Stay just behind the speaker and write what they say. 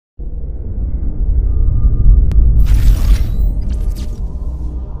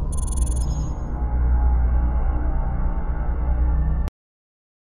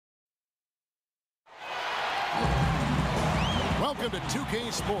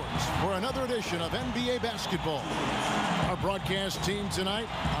2K Sports for another edition of NBA basketball. Our broadcast team tonight,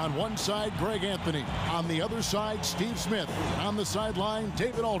 on one side, Greg Anthony. On the other side, Steve Smith. On the sideline,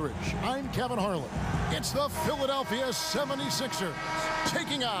 David Aldridge. I'm Kevin Harlan. It's the Philadelphia 76ers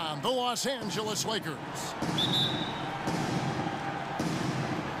taking on the Los Angeles Lakers.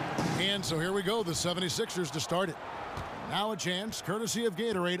 And so here we go, the 76ers to start it. Now a chance, courtesy of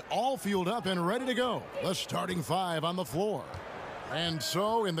Gatorade, all fueled up and ready to go. The starting five on the floor. And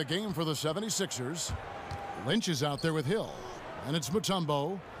so in the game for the 76ers, Lynch is out there with Hill. And it's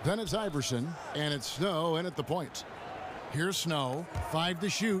Mutombo, then it's Iverson, and it's Snow in at the point. Here's Snow, 5 to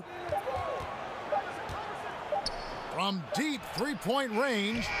shoot. From deep three-point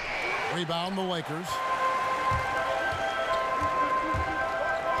range, rebound the Lakers.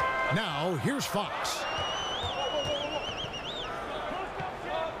 Now here's Fox.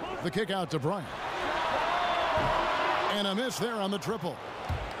 The kick out to Bryant. And a miss there on the triple.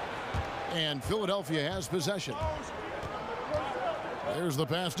 And Philadelphia has possession. There's the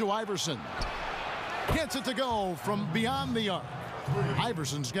pass to Iverson. Gets it to go from beyond the arc.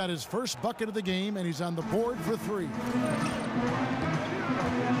 Iverson's got his first bucket of the game, and he's on the board for 3.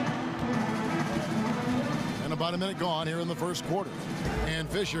 And about a minute gone here in the first quarter. And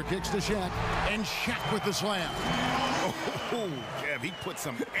Fisher kicks to Shaq. And Shaq with the slam. Oh, Kev, he put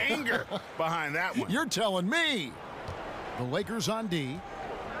some anger behind that one. You're telling me. The Lakers on D.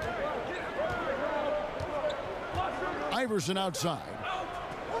 Iverson outside.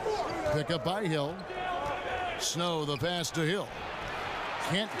 Pick up by Hill. Snow, the pass to Hill.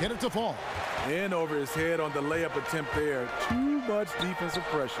 Can't get it to fall. In over his head on the layup attempt there. Too much defensive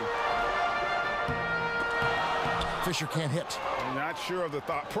pressure. Fisher can't hit. Not sure of the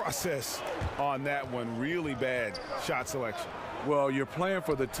thought process on that one. Really bad shot selection. Well, you're playing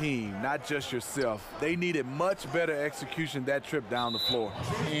for the team, not just yourself. They needed much better execution that trip down the floor.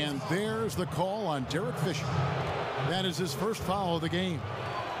 And there's the call on Derek Fisher. That is his first foul of the game.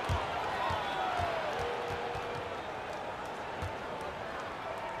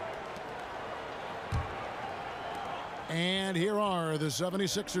 And here are the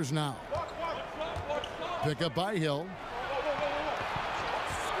 76ers now. Pick up by Hill.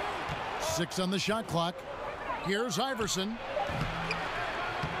 6 on the shot clock. Here's Iverson.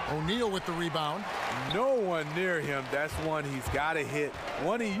 O'Neal with the rebound. No one near him. That's one he's got to hit.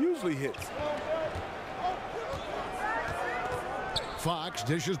 One he usually hits. Fox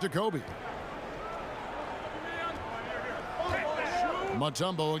dishes to Kobe.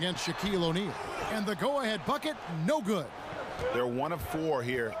 Mutombo against Shaquille O'Neal. And the go-ahead bucket, no good. They're 1 of 4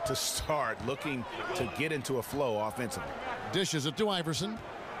 here to start, looking to get into a flow offensively. Dishes it to Iverson.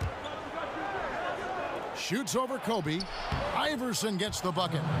 Shoots over Kobe. Iverson gets the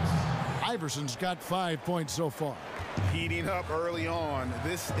bucket. Iverson's got 5 points so far. Heating up early on.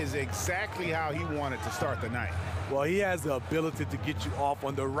 This is exactly how he wanted to start the night. Well, he has the ability to get you off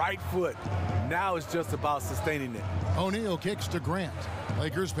on the right foot. Now it's just about sustaining it. O'Neal kicks to Grant.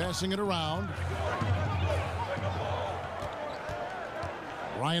 Lakers passing it around.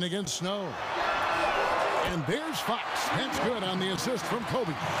 Ryan against Snow. And there's Fox. That's good on the assist from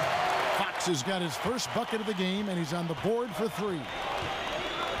Kobe. Fox has got his first bucket of the game, and he's on the board for 3.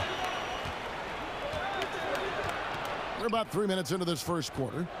 We're about 3 minutes into this first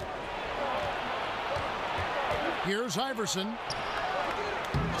quarter. Here's Iverson.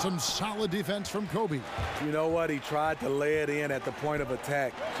 Some solid defense from Kobe. You know what? He tried to lay it in at the point of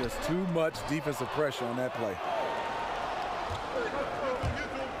attack. Just too much defensive pressure on that play.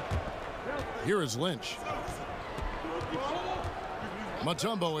 Here is Lynch.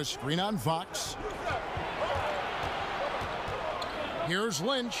 Mutombo is screen on Fox. Here's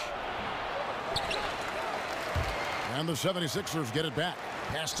Lynch. And the 76ers get it back.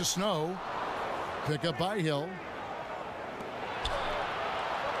 Pass to Snow. Pick up by Hill.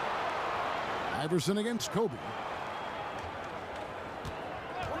 Iverson against Kobe.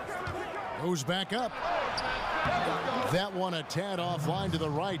 Goes back up. That one a tad offline to the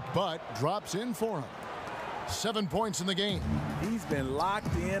right, but drops in for him. 7 points in the game. He's been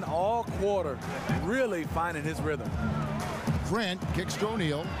locked in all quarter, really finding his rhythm. Grant kicks to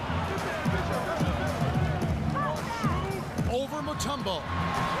O'Neal. Over Mutombo.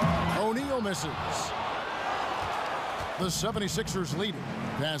 O'Neal misses. The 76ers lead it.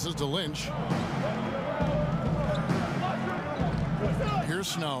 Passes to Lynch. Here's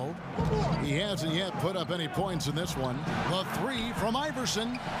Snow. He hasn't yet put up any points in this one. The 3 from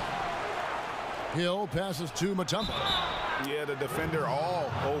Iverson. Hill passes to Mutombo. Yeah, the defender all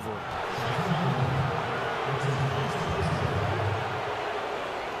over.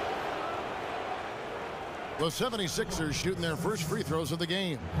 The 76ers shooting their first free throws of the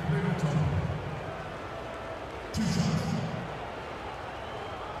game.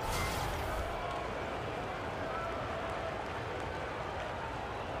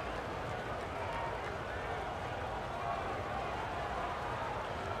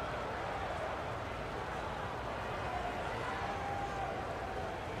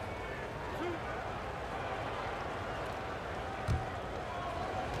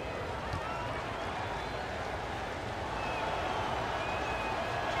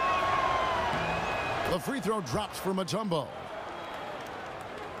 The free throw drops for Mutombo.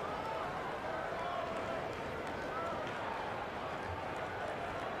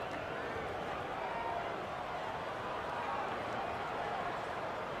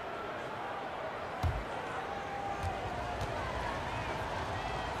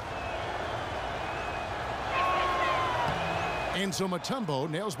 And so Mutombo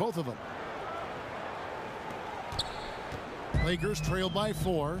nails both of them. Lakers trail by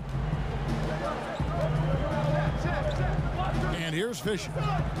 4. And here's Fisher.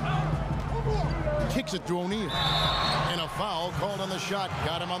 Kicks it to O'Neal. And a foul called on the shot.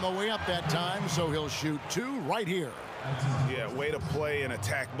 Got him on the way up that time, so he'll shoot 2 right here. Yeah, way to play in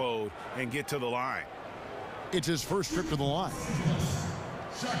attack mode and get to the line. It's his first trip to the line.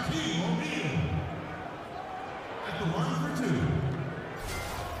 Shaquille O'Neal at the line for 2.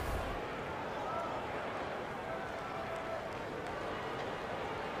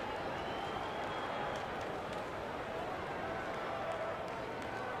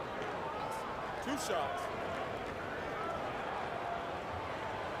 Shots.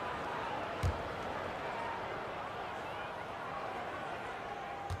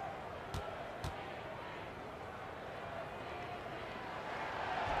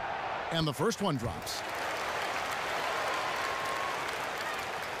 And the first one drops.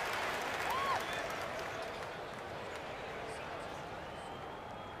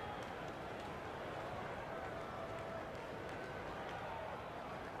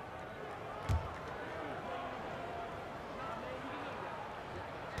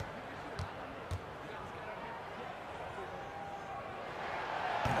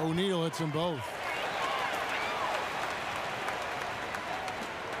 O'Neal hits them both.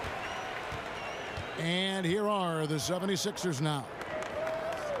 And here are the 76ers now.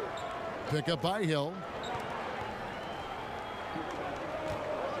 Pick up by Hill.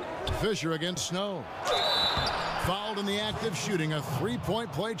 Fisher against Snow. Fouled in the act of shooting. A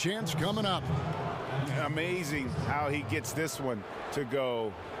three-point play chance coming up. Amazing how he gets this one to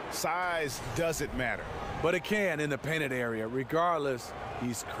go. Size doesn't matter. But it can in the painted area. Regardless,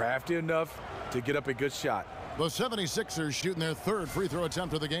 he's crafty enough to get up a good shot. The 76ers shooting their third free throw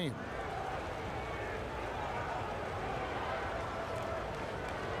attempt of the game.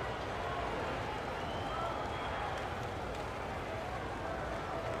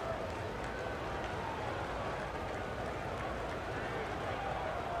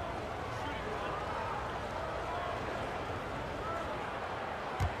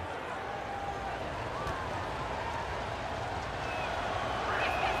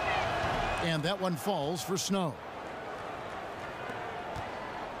 And that one falls for Snow.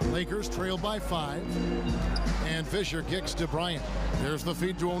 Lakers trail by 5. And Fisher kicks to Bryant. There's the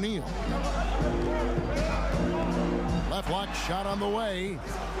feed to O'Neal. Left block shot on the way.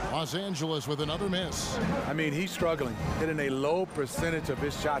 Los Angeles with another miss. I mean, he's struggling, hitting a low percentage of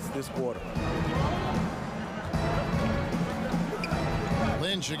his shots this quarter.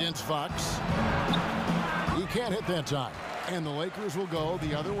 Lynch against Fox. He can't hit that time. And the Lakers will go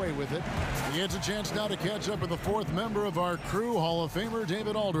the other way with it. He gets a chance now to catch up with the fourth member of our crew, Hall of Famer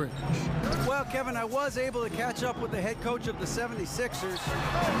David Aldridge. Well, Kevin, I was able to catch up with the head coach of the 76ers.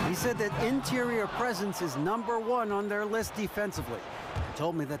 He said that interior presence is #1 on their list defensively. He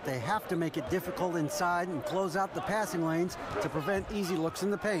told me that they have to make it difficult inside and close out the passing lanes to prevent easy looks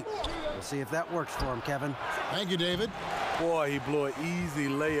in the paint. We'll see if that works for him, Kevin. Thank you, David. Boy, he blew an easy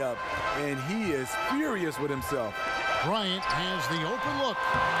layup, and he is furious with himself. Bryant has the open look.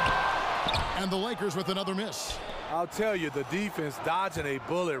 And the Lakers with another miss. I'll tell you, the defense dodging a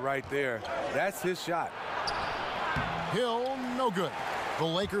bullet right there. That's his shot. Hill, no good. The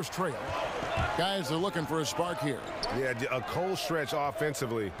Lakers trail. Guys are looking for a spark here. Yeah, a cold stretch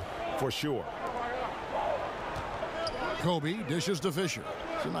offensively for sure. Kobe dishes to Fisher.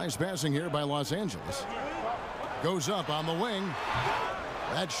 It's a nice passing here by Los Angeles. Goes up on the wing.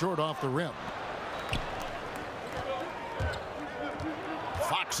 That's short off the rim.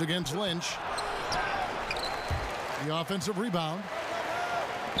 Fox against Lynch. The offensive rebound.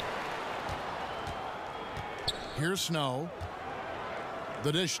 Here's Snow.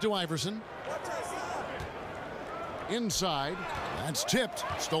 The dish to Iverson. Inside. That's tipped.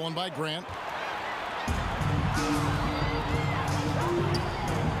 Stolen by Grant.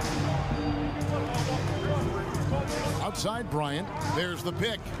 Outside Bryant. There's the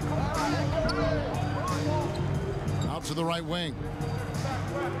pick. Out to the right wing.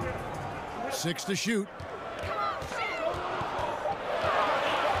 6 to shoot.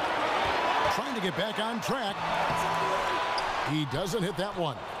 Trying to get back on track. He doesn't hit that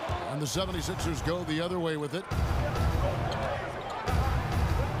one. And the 76ers go the other way with it.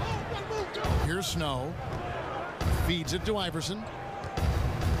 Here's Snow. Feeds it to Iverson.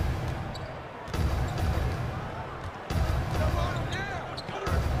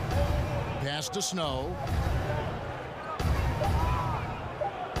 Pass to Snow.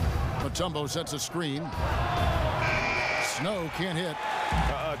 Mutombo sets a screen. Snow can't hit.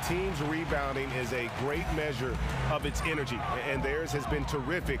 A team's rebounding is a great measure of its energy, and theirs has been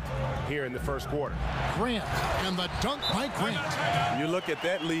terrific here in the first quarter. Grant, and the dunk by Grant. You look at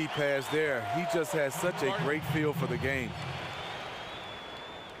that lead pass there. He just has such a great feel for the game.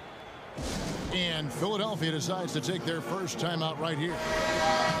 And Philadelphia decides to take their first timeout right here.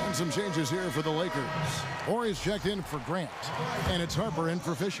 And some changes here for the Lakers. Horry's checked in for Grant, and it's Harper in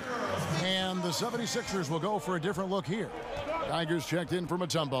for Fisher. And the 76ers will go for a different look here. Tigers checked in for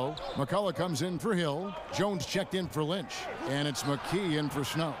Mutombo. McCullough comes in for Hill. Jones checked in for Lynch. And it's McKee in for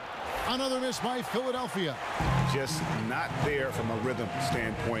Snow. Another miss by Philadelphia. Just not there from a rhythm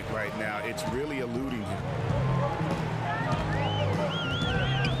standpoint right now. It's really eluding him.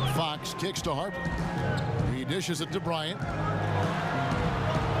 Fox kicks to Harper. He dishes it to Bryant.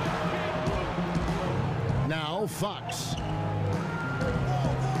 Now Fox.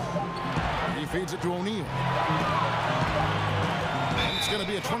 He feeds it to O'Neal. It's going to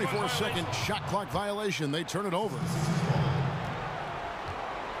be a 24-second shot clock violation. They turn it over.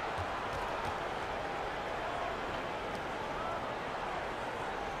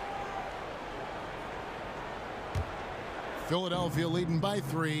 Philadelphia leading by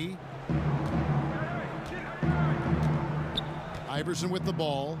 3. Iverson with the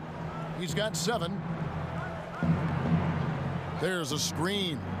ball. He's got 7. There's a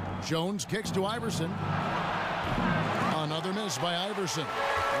screen. Jones kicks to Iverson. Another miss by Iverson.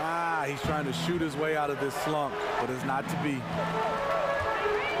 He's trying to shoot his way out of this slump, but it's not to be.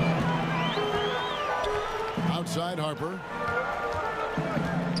 Outside Harper.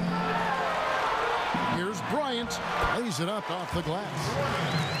 Here's Bryant. Lays it up off the glass.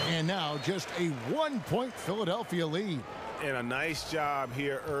 And now just a 1-point Philadelphia lead. And a nice job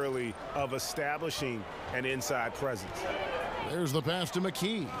here early of establishing an inside presence. There's the pass to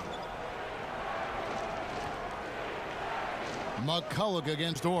McKee. McCullough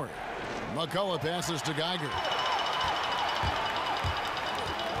against Horry. McCullough passes to Geiger.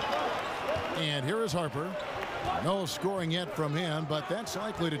 And here is Harper. No scoring yet from him, but that's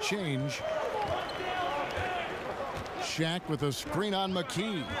likely to change. Shaq with a screen on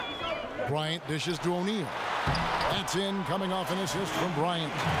McKee. Bryant dishes to O'Neal. That's in, coming off an assist from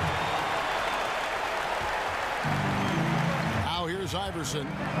Bryant. Now here's Iverson.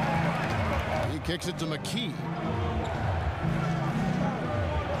 He kicks it to McKee.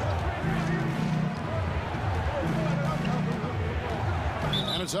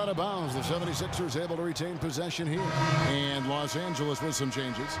 And it's out of bounds. The 76ers able to retain possession here. And Los Angeles with some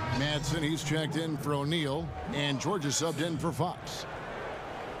changes. Madsen, he's checked in for O'Neal. And Georgia subbed in for Fox.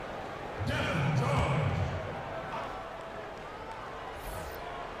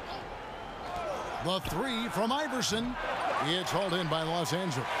 The 3 from Iverson. It's hauled in by Los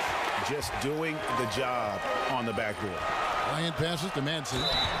Angeles. Just doing the job on the backboard. Bryant passes to Madsen.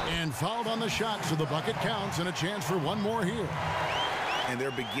 And fouled on the shot, so the bucket counts and a chance for one more here. And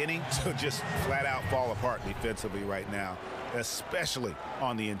they're beginning to just flat out fall apart defensively right now, especially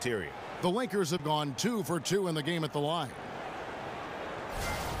on the interior. The Lakers have gone 2 for 2 in the game at the line.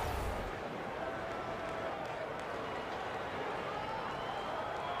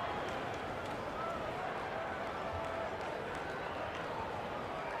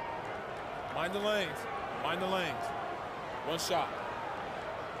 Mind the lanes. Mind the lanes. One shot.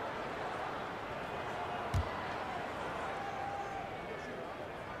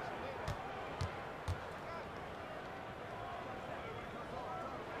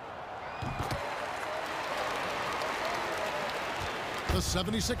 The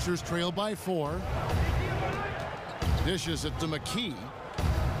 76ers trail by 4. Dishes it to McKee.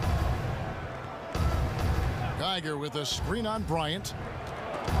 Geiger with a screen on Bryant.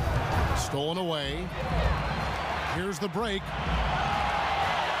 Stolen away. Here's the break.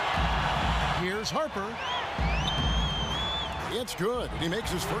 Here's Harper. It's good. He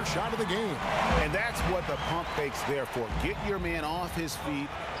makes his first shot of the game. And that's what the pump fake's there for. Get your man off his feet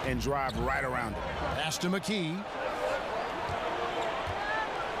and drive right around him. Pass to McKee.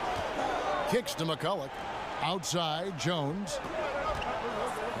 Kicks to McCulloch. Outside, Jones.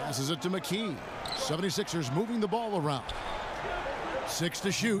 Passes it to McKee. 76ers moving the ball around. 6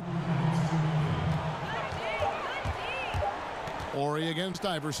 to shoot. Horry against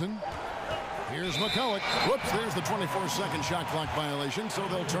Iverson. Here's McCulloch. Whoops, there's the 24-second shot clock violation, so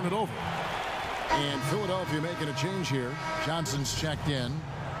they'll turn it over. And Philadelphia making a change here. Johnson's checked in.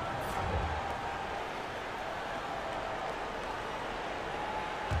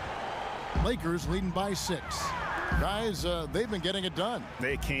 Lakers leading by 6. Guys, they've been getting it done.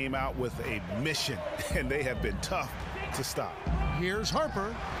 They came out with a mission, and they have been tough to stop. Here's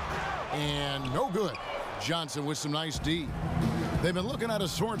Harper. And no good. Johnson with some nice D. They've been looking out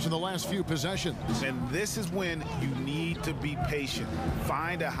of sorts in the last few possessions. And this is when you need to be patient.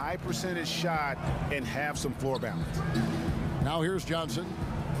 Find a high percentage shot and have some floor balance. Now here's Johnson.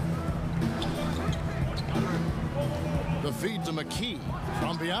 The feed to McKee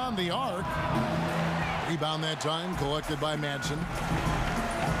from beyond the arc. Rebound that time collected by Madsen.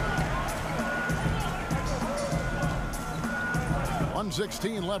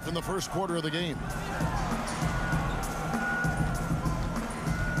 .116 left in the first quarter of the game.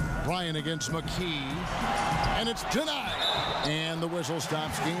 Bryant against McKee, and it's denied. And the whistle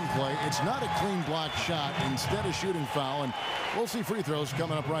stops gameplay. It's not a clean block shot, instead a shooting foul, and we'll see free throws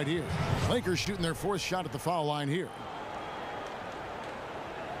coming up right here. Lakers shooting their 4th shot at the foul line here.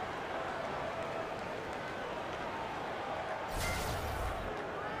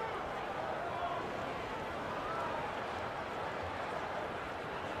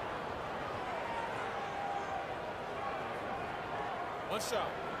 One shot.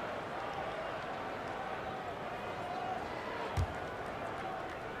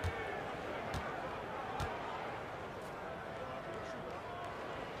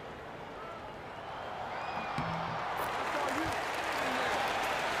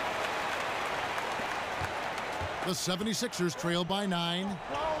 The 76ers trail by 9.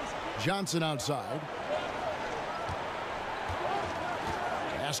 Johnson outside.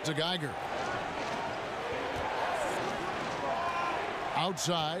 Pass to Geiger.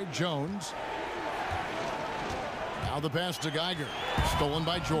 Outside, Jones. Now the pass to Geiger. Stolen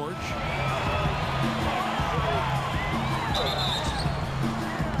by George.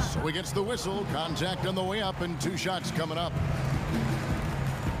 So he gets the whistle. Contact on the way up, and 2 shots coming up.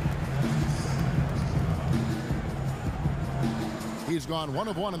 He's gone 1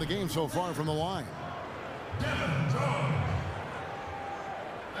 of 1 in the game so far from the line. Devin Jones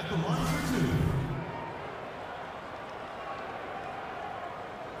at the line for 2.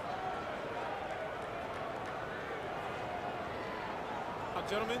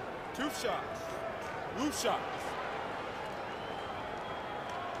 Gentlemen, 2 shots. Roof shots.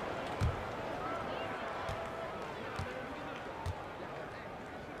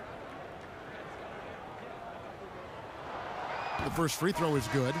 The first free throw is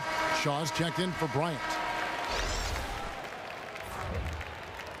good. Shaw's checked in for Bryant.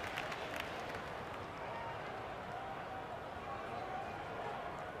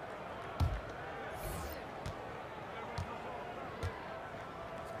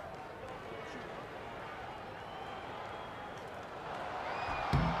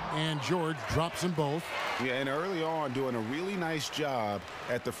 And George drops them both. Yeah, and early on doing a really nice job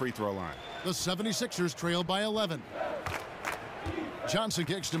at the free throw line. The 76ers trail by 11. Johnson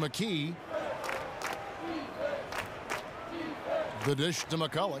kicks to McKee. The dish to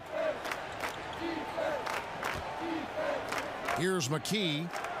McCulloch. Here's McKee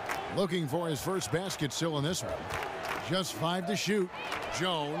looking for his first basket still in this one. Just 5 to shoot.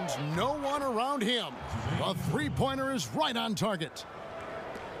 Jones, no one around him. The three-pointer is right on target.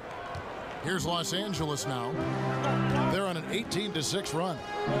 Here's Los Angeles now. They're on an 18-6 run.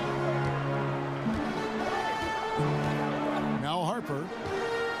 Now Harper.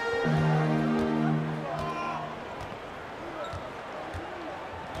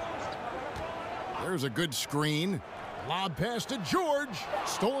 There's a good screen. Lob pass to George.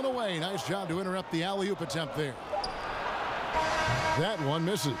 Stolen away. Nice job to interrupt the alley-oop attempt there. That one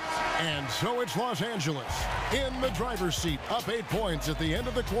misses. And so it's Los Angeles in the driver's seat, up 8 points at the end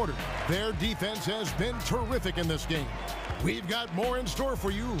of the quarter. Their defense has been terrific in this game. We've got more in store for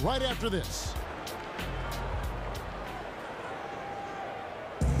you right after this.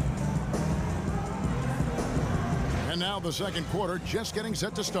 And now the second quarter just getting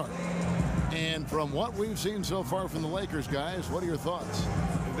set to start. And from what we've seen so far from the Lakers, guys, what are your thoughts?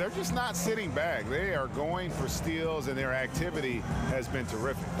 they're just not sitting back. They are going for steals, and their activity has been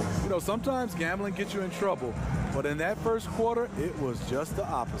terrific. You know, sometimes gambling gets you in trouble, but in that first quarter, it was just the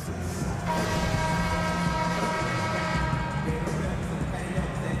opposite.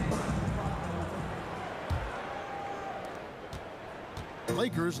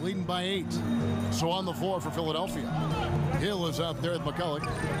 Lakers leading by 8. So on the floor for Philadelphia. Hill is out there at McCulloch.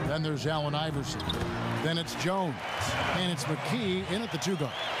 Then there's Allen Iverson. Then it's Jones. And it's McKee in at the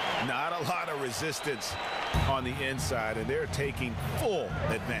 2-guard. Not a lot of resistance on the inside, and they're taking full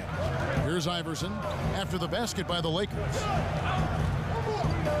advantage. Here's Iverson after the basket by the Lakers.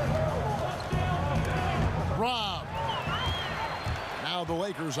 Rob. Now the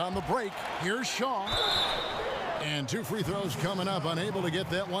Lakers on the break. Here's Shaw. And 2 free throws coming up, unable to get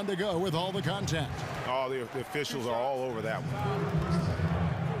that one to go with all the contact. Oh, the officials are all over that one.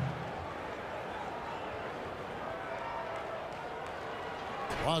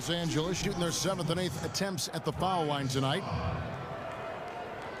 Los Angeles shooting their 7th and 8th attempts at the foul line tonight.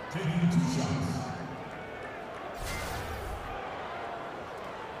 Taking 2 shots.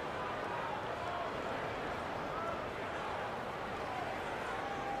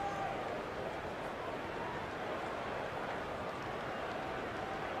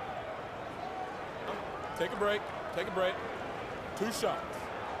 Take a break. Take a break. 2 shots.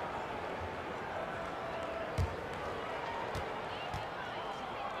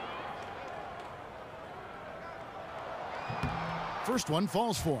 First one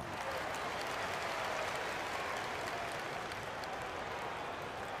falls for him.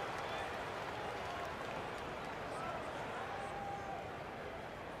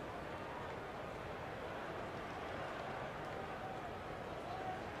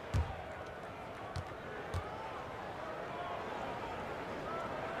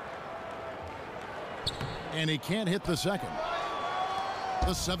 And he can't hit the second.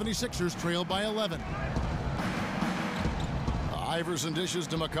 The 76ers trail by 11. Iverson dishes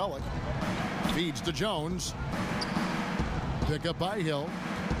to McCulloch. Feeds to Jones. Pick up by Hill.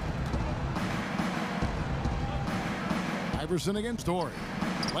 Iverson against Story.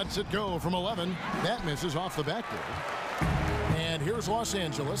 Lets it go from 11. That misses off the backboard. And here's Los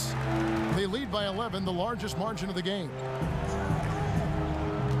Angeles. They lead by 11, the largest margin of the game.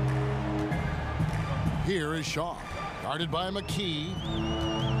 Here is Shaw. Guarded by McKee.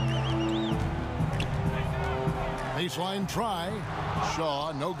 Baseline try.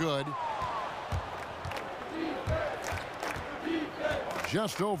 Shaw, no good.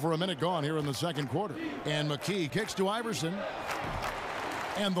 Just over a minute gone here in the second quarter. And McKee kicks to Iverson.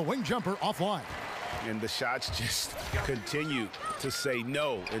 And the wing jumper offline. And the shots just continue to say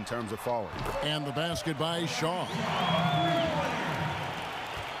no in terms of falling. And the basket by Shaw.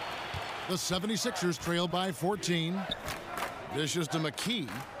 The 76ers trail by 14. Dishes to McKee.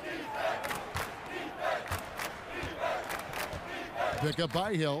 Pick up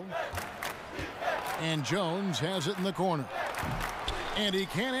by Hill. And Jones has it in the corner. And he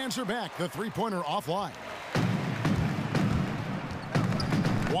can't answer back. The three-pointer offline.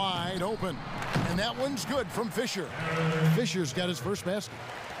 Wide open. And that one's good from Fisher. Fisher's got his first basket.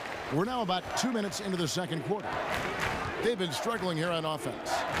 We're now about 2 minutes into the second quarter. They've been struggling here on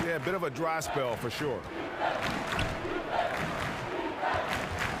offense. Yeah, a bit of a dry spell for sure.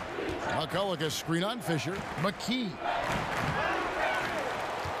 McCulloch, a screen on Fisher. McKee.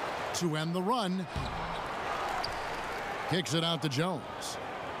 To end the run. Kicks it out to Jones.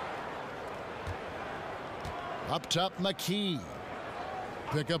 Up top, McKee.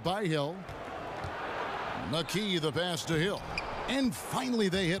 Pick up by Hill. McKee, the pass to Hill. And finally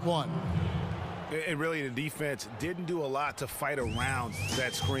they hit one. And really, the defense didn't do a lot to fight around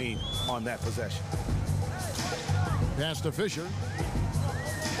that screen on that possession. Pass to Fisher.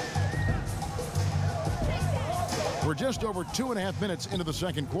 We're just over 2.5 minutes into the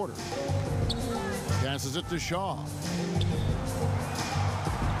second quarter. Passes it to Shaw.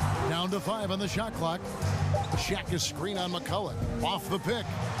 Down to 5 on the shot clock. Shaq is screen on McCulloch. Off the pick.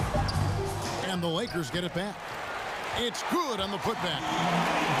 And the Lakers get it back. It's good on the putback.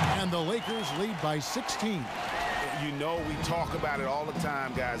 And the Lakers lead by 16. You know, we talk about it all the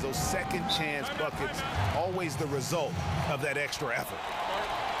time, guys. Those second chance buckets, always the result of that extra effort.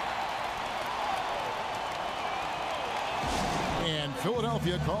 And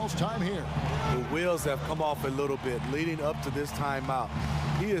Philadelphia calls time here. The wheels have come off a little bit leading up to this timeout.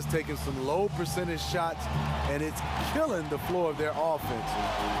 He has taken some low percentage shots, and it's killing the floor of their offense.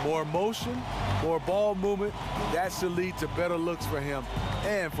 More motion, more ball movement, that should lead to better looks for him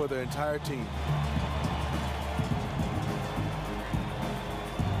and for the entire team.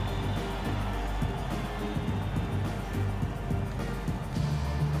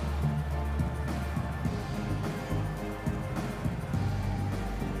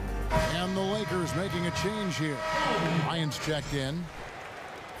 Lakers making a change here. Ryan's checked in.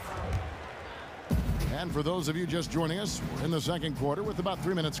 And for those of you just joining us, we're in the second quarter with about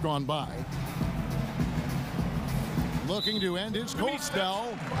 3 minutes gone by. Looking to end his cold spell.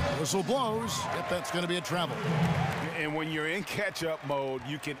 Whistle blows. Yep, that's going to be a travel. And when you're in catch-up mode,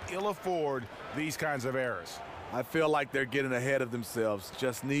 you can ill afford these kinds of errors. I feel like they're getting ahead of themselves.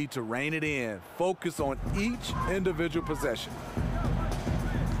 Just need to rein it in. Focus on each individual possession.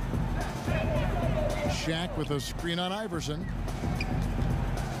 Shaq with a screen on Iverson.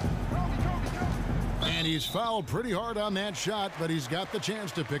 And he's fouled pretty hard on that shot, but he's got the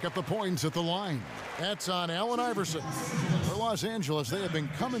chance to pick up the points at the line. That's on Allen Iverson. For Los Angeles, they have been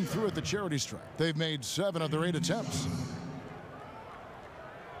coming through at the charity stripe. They've made 7 of their 8 attempts.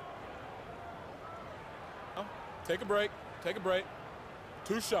 Take a break. Take a break.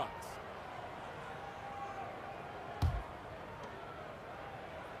 2 shots.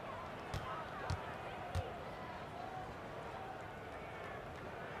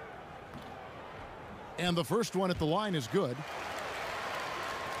 And the first one at the line is good.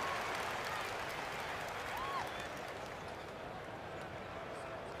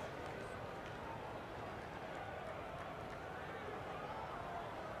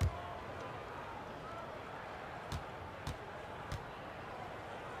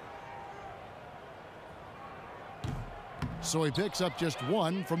 So he picks up just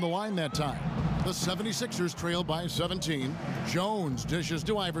 1 from the line that time. The 76ers trail by 17. Jones dishes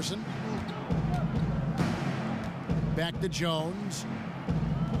to Iverson. Back to Jones.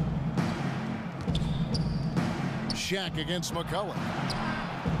 Shaq against McCullough.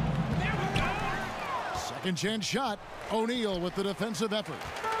 Second chance shot. O'Neal with the defensive effort.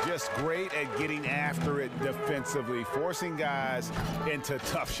 Just great at getting after it defensively, forcing guys into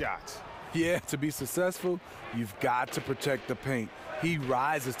tough shots. Yeah, to be successful, you've got to protect the paint. He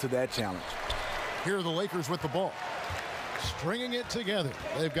rises to that challenge. Here are the Lakers with the ball. Stringing it together.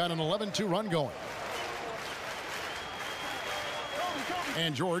 They've got an 11-2 run going.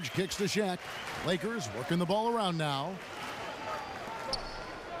 And George kicks to Shaq. Lakers working the ball around now.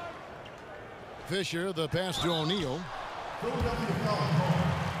 Fisher, the pass to O'Neal.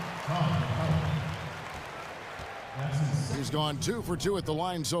 He's gone 2 for 2 at the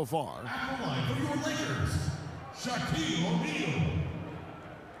line so far. At the line for your Lakers, Shaquille O'Neal.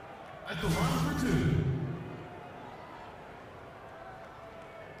 At the line for 2.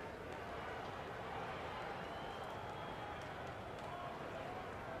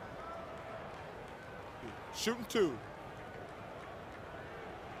 Shooting 2.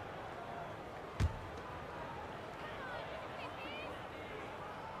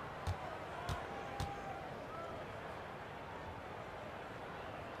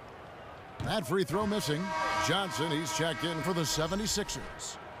 That free throw missing. Johnson, he's checked in for the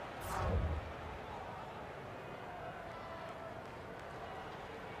 76ers.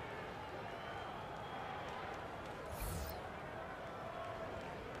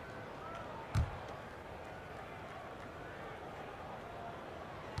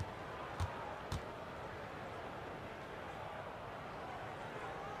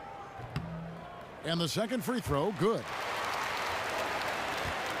 And the second free throw, good.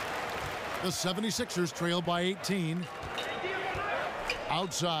 The 76ers trail by 18.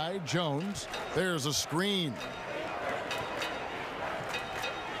 Outside, Jones. There's a screen.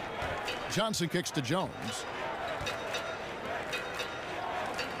 Johnson kicks to Jones.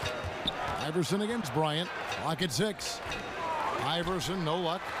 Iverson against Bryant. Clock at 6. Iverson, no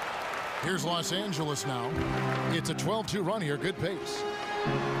luck. Here's Los Angeles now. It's a 12-2 run here. Good pace.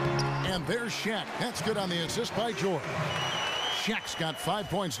 And there's Shaq. That's good on the assist by George. Shaq's got 5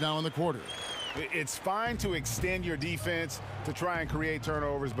 points now in the quarter. It's fine to extend your defense to try and create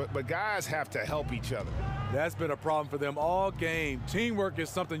turnovers, but guys have to help each other. That's been a problem for them all game. Teamwork is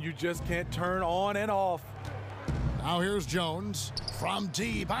something you just can't turn on and off. Now here's Jones. From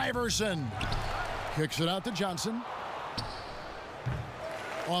deep, Iverson. Kicks it out to Johnson.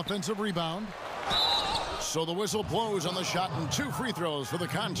 Offensive rebound. So the whistle blows on the shot and 2 free throws for the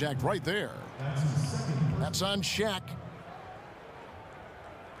contact right there. That's on Shaq.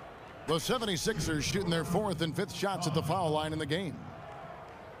 The 76ers shooting their 4th and 5th shots at the foul line in the game.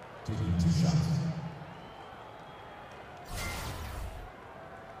 Taking 2 shots.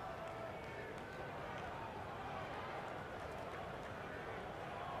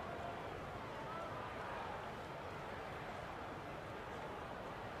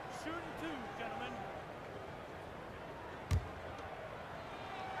 Shooting 2, gentlemen.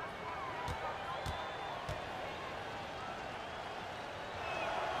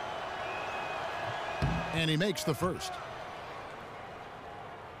 And he makes the first.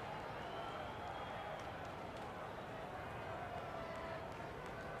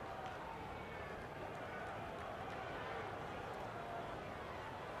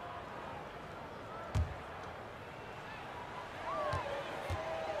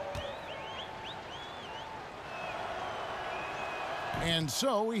 And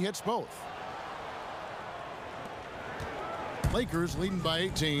so he hits both. Lakers leading by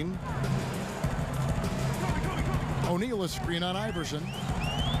 18. O'Neal a screen on Iverson.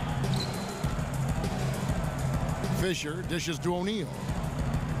 Fisher dishes to O'Neal.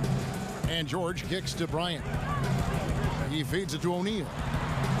 And George kicks to Bryant. He feeds it to O'Neal.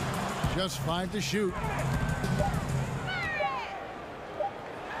 Just 5 to shoot.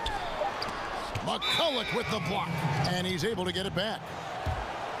 McCulloch with the block. And he's able to get it back.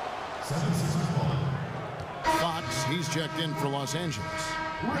 Fox, he's checked in for Los Angeles.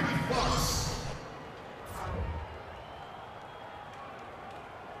 Ricky Fox.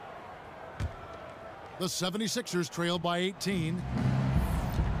 The 76ers trail by 18.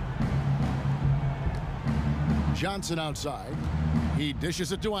 Johnson outside. He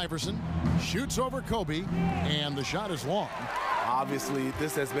dishes it to Iverson. Shoots over Kobe. And the shot is long. Obviously,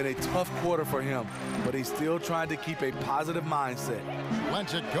 this has been a tough quarter for him, but he's still trying to keep a positive mindset.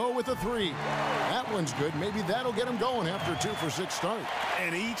 Lets it go with a 3. That one's good. Maybe that'll get him going after a 2 for 6 start.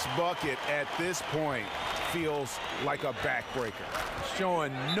 And each bucket at this point feels like a backbreaker.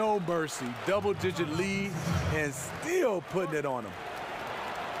 Showing no mercy. Double-digit lead and still putting it on him.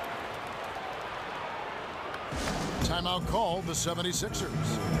 Timeout called the 76ers.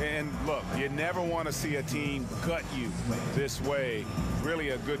 And look, you never want to see a team gut you this way. Really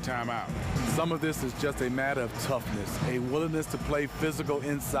a good timeout. Some of this is just a matter of toughness, a willingness to play physical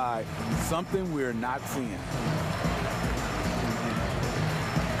inside, something we're not seeing.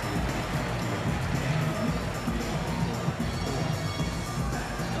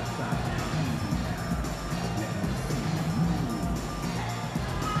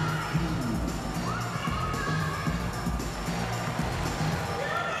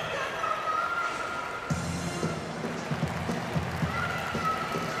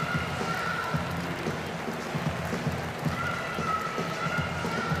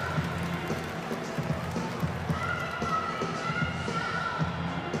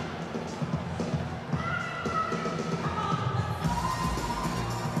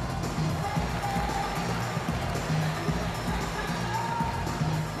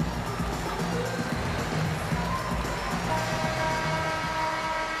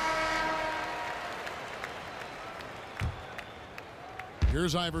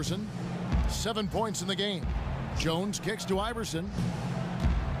 Here's Iverson. 7 points in the game. Jones kicks to Iverson.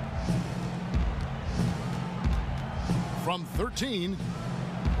 From 13.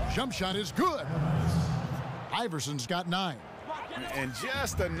 Jump shot is good. Iverson's got 9. And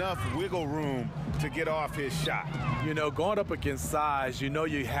just enough wiggle room to get off his shot. You know, going up against size, you know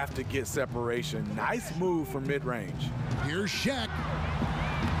you have to get separation. Nice move from mid-range. Here's Shaq.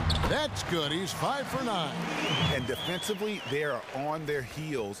 That's good. He's 5 for 9. And defensively, they are on their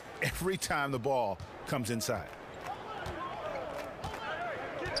heels every time the ball comes inside.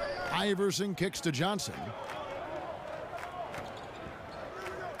 Iverson kicks to Johnson.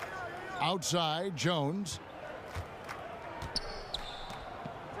 Outside, Jones.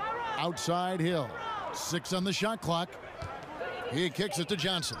 Outside, Hill. 6 on the shot clock. He kicks it to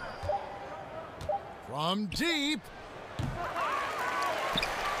Johnson. From deep.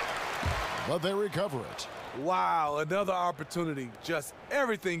 But they recover it. Wow, another opportunity. Just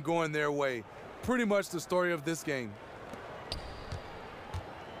everything going their way. Pretty much the story of this game.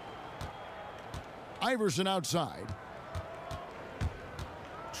 Iverson outside.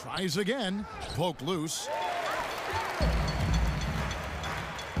 Tries again. Poke loose.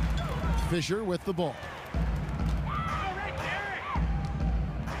 Fisher with the ball.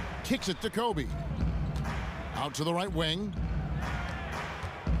 Kicks it to Kobe. Out to the right wing.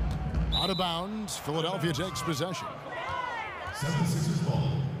 Out of bounds. Philadelphia takes possession. 76ers ball.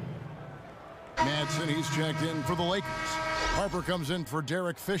 Madsen, he's checked in for the Lakers. Harper comes in for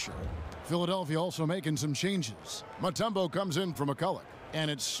Derek Fisher. Philadelphia also making some changes. Mutombo comes in for McCulloch. And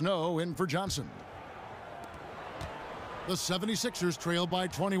it's Snow in for Johnson. The 76ers trail by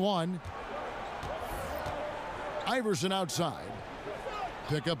 21. Iverson outside.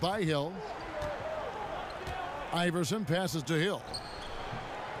 Pick up by Hill. Iverson passes to Hill.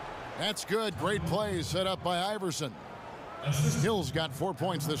 That's good. Great play set up by Iverson. Hill's got 4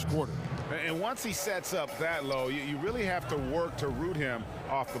 points this quarter. And once he sets up that low, you really have to work to root him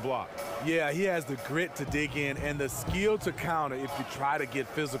off the block. Yeah, he has the grit to dig in and the skill to counter if you try to get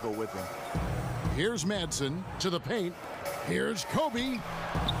physical with him. Here's Madsen to the paint. Here's Kobe.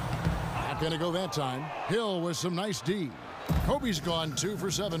 Not going to go that time. Hill with some nice D. Kobe's gone 2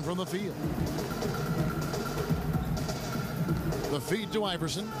 for 7 from the field. The feed to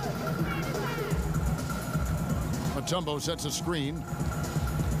Iverson. Mutombo sets a screen.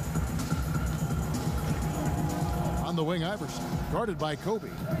 On the wing, Iverson. Guarded by Kobe.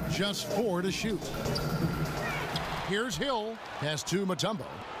 Just 4 to shoot. Here's Hill. Pass to Mutombo.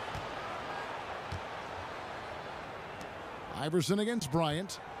 Iverson against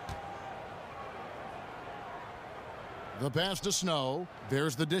Bryant. The pass to Snow.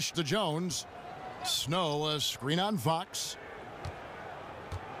 There's the dish to Jones. Snow, a screen on Fox.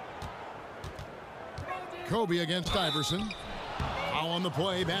 Kobe against Iverson. Foul on the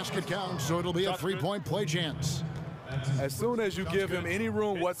play. Basket counts, so it'll be a 3-point play chance. As soon as you give him any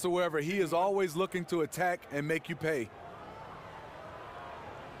room whatsoever, he is always looking to attack and make you pay.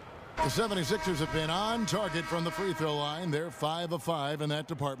 The 76ers have been on target from the free throw line. They're 5 of 5 in that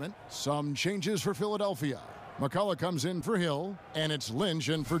department. Some changes for Philadelphia. McCullough comes in for Hill, and it's Lynch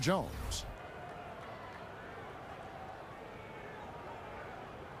in for Jones.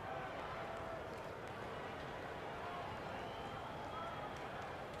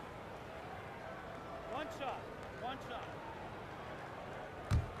 One shot.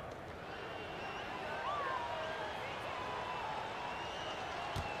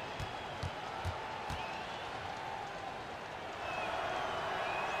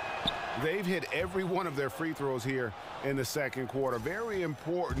 They've hit every one of their free throws here in the second quarter. Very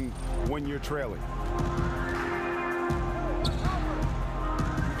important when you're trailing.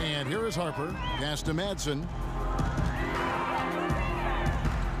 And here is Harper. Pass to Madsen.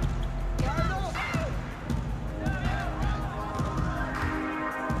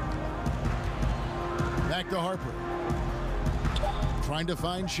 Back to Harper. Trying to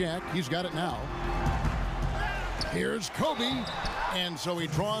find Shaq. He's got it now. Here's Kobe. And so he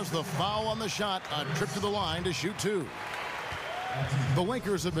draws the foul on the shot. A trip to the line to shoot 2. The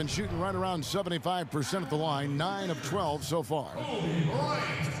Lakers have been shooting right around 75% at the line. 9 of 12 so far. Kobe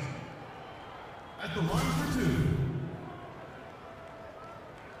Bryant at the line for 2.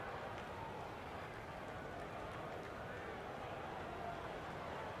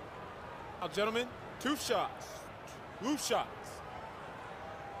 Now, gentlemen, 2 shots. 2 shots.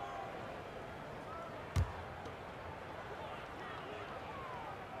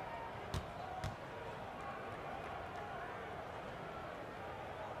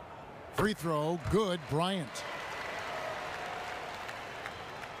 Free throw, good, Bryant.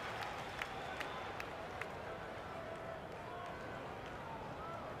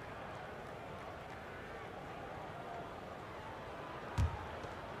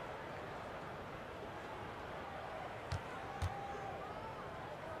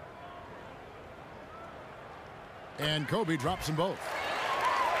 And Kobe drops them both.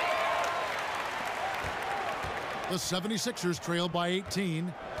 The 76ers trail by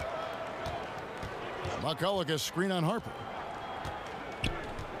 18. McCullough a screen on Harper.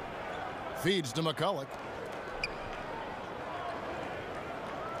 Feeds to McCullough.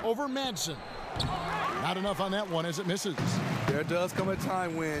 Over Madsen. Not enough on that one as it misses. There does come a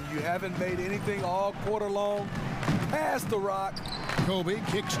time when you haven't made anything all quarter long. Pass the rock. Kobe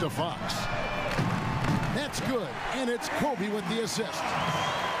kicks to Fox. That's good, and it's Kobe with the assist.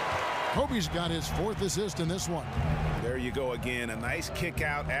 Kobe's got his 4th assist in this one. There you go again. A nice kick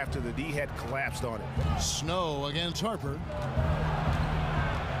out after the D had collapsed on it. Snow against Harper.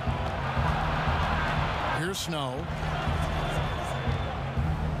 Here's Snow.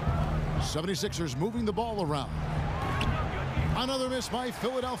 76ers moving the ball around. Another miss by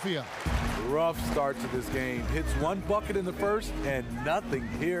Philadelphia. Rough start to this game. Hits 1 bucket in the first and nothing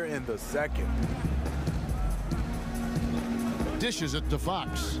here in the second. Dishes it to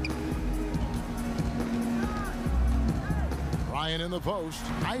Fox. Ryan in the post.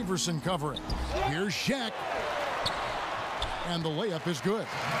 Iverson covering. Here's Shaq. And the layup is good.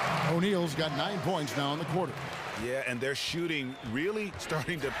 O'Neal's got 9 points now in the quarter. Yeah, and their shooting really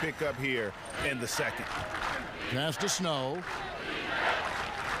starting to pick up here in the second. Pass to Snow.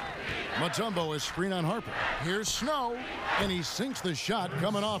 Mutombo is screen on Harper. Here's Snow. And he sinks the shot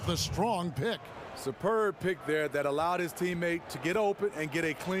coming off the strong pick. Superb pick there that allowed his teammate to get open and get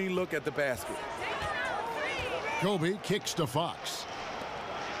a clean look at the basket. Kobe kicks to Fox.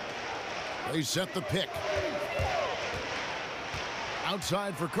 They set the pick.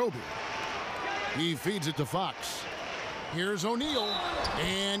 Outside for Kobe. He feeds it to Fox. Here's O'Neal.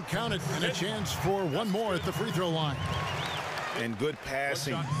 And counted. And a chance for one more at the free throw line. And good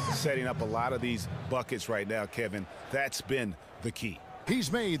passing, setting up a lot of these buckets right now, Kevin. That's been the key.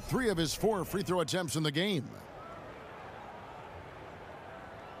 He's made 3 of his 4 free throw attempts in the game.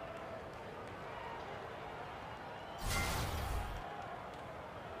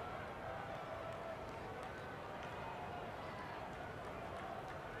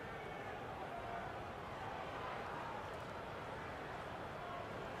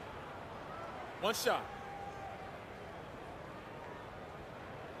 One shot.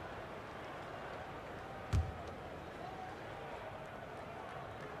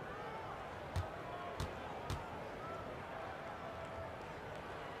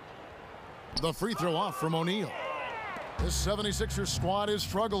 The free throw off from O'Neal. This 76ers squad is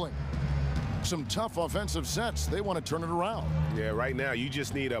struggling. Some tough offensive sets. They want to turn it around. Yeah, right now you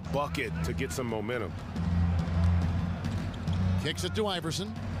just need a bucket to get some momentum. Kicks it to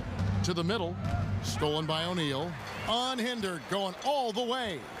Iverson. To the middle. Stolen by O'Neal. Unhindered, going all the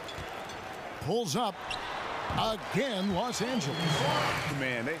way. Pulls up. Again, Los Angeles.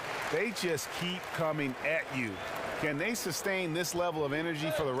 Man, they just keep coming at you. Can they sustain this level of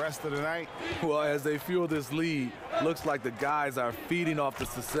energy for the rest of the night? Well, as they fuel this lead, looks like the guys are feeding off the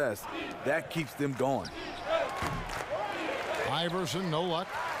success. That keeps them going. Iverson, no luck.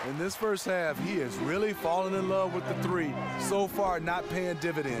 In this first half, he is really falling in love with the three. So far, not paying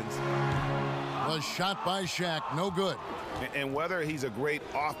dividends. The shot by Shaq, no good. And whether he's a great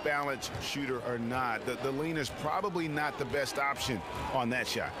off-balance shooter or not, the lean is probably not the best option on that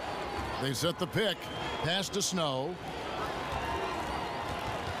shot. They set the pick. Pass to Snow.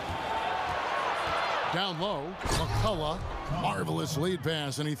 Down low, McCullough. Marvelous lead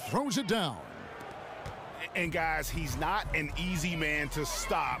pass, and he throws it down. And guys, he's not an easy man to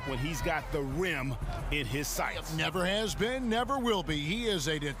stop when he's got the rim in his sights. Never has been, never will be. He is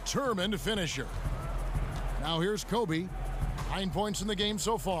a determined finisher. Now here's Kobe. 9 points in the game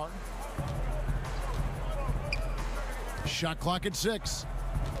so far. Shot clock at 6.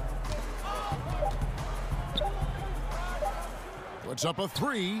 Puts up a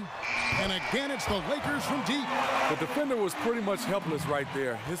 3. And again, it's the Lakers from deep. The defender was pretty much helpless right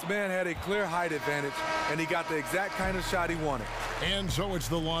there. His man had a clear height advantage, and he got the exact kind of shot he wanted. And so it's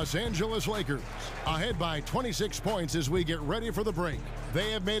the Los Angeles Lakers, ahead by 26 points as we get ready for the break.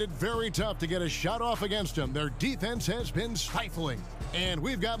 They have made it very tough to get a shot off against them. Their defense has been stifling. And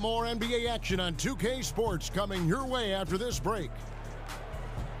we've got more NBA action on 2K Sports coming your way after this break.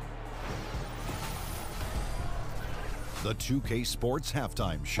 The 2K Sports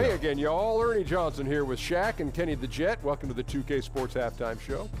Halftime Show. Hey again, y'all. Ernie Johnson here with Shaq and Kenny the Jet. Welcome to the 2K Sports Halftime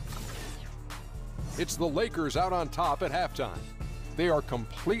Show. It's the Lakers out on top at halftime. They are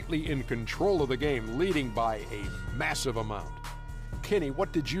completely in control of the game, leading by a massive amount. Kenny,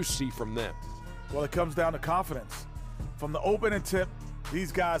 what did you see from them? Well, it comes down to confidence. From the opening tip,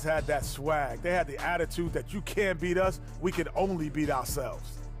 these guys had that swag. They had the attitude that you can't beat us, we can only beat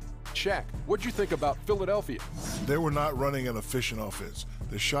ourselves. Shaq, what'd you think about Philadelphia? They were not running an efficient offense.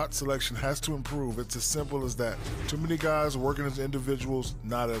 The shot selection has to improve. It's as simple as that. Too many guys working as individuals,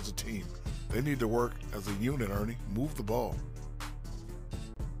 not as a team. They need to work as a unit, Ernie. Move the ball.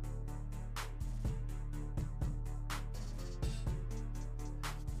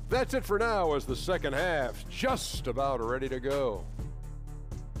 That's it for now as the second half's just about ready to go.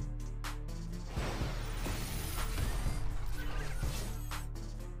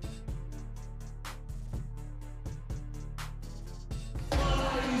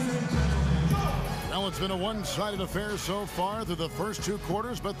 Well, it's been a one-sided affair so far through the first 2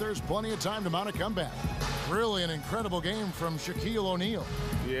 quarters, but there's plenty of time to mount a comeback. Really an incredible game from Shaquille O'Neal.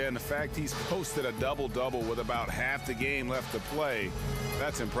 Yeah, and the fact he's posted a double-double with about half the game left to play,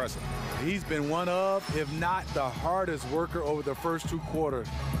 that's impressive. He's been one of, if not the hardest worker over the first 2 quarters.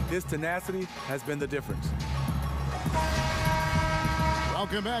 His tenacity has been the difference.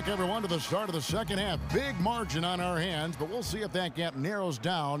 Welcome back, everyone, to the start of the second half. Big margin on our hands, but we'll see if that gap narrows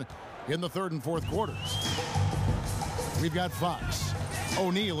down in the third and fourth quarters. We've got Fox.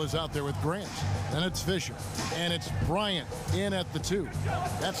 O'Neal is out there with Grant. Then it's Fisher. And it's Bryant in at the 2.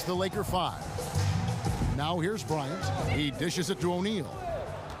 That's the Laker 5. Now here's Bryant. He dishes it to O'Neal.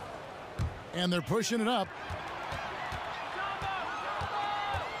 And they're pushing it up.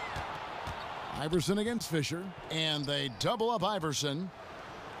 Iverson against Fisher. And they double up Iverson.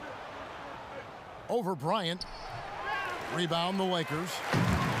 Over Bryant. Rebound the Lakers.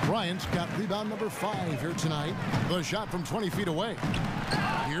 Bryant's got rebound number 5 here tonight. The shot from 20 feet away.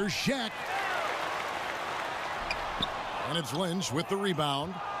 Here's Shaq. And it's Lynch with the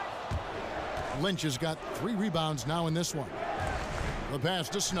rebound. Lynch has got 3 rebounds now in this one. The pass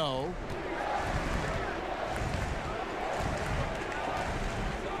to Snow.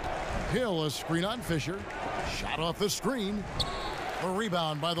 Hill, a screen on Fisher. Shot off the screen. A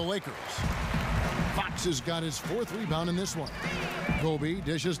rebound by the Lakers. Fox has got his 4th rebound in this one. Kobe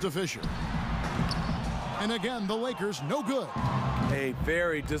dishes to Fisher. And again, the Lakers no good. A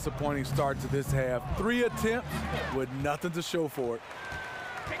very disappointing start to this half. 3 attempts with nothing to show for it.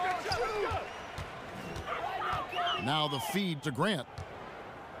 Now the feed to Grant.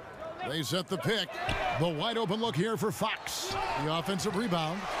 They set the pick. The wide open look here for Fox. The offensive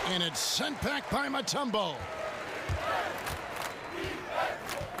rebound. And it's sent back by Mutombo.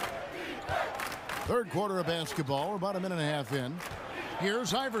 Third quarter of basketball. We're about a minute and a half in.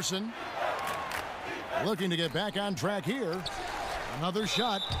 Here's Iverson. Looking to get back on track here. Another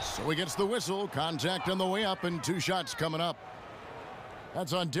shot, so he gets the whistle. Contact on the way up, and 2 shots coming up.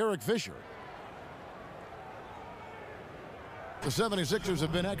 That's on Derek Fisher. The 76ers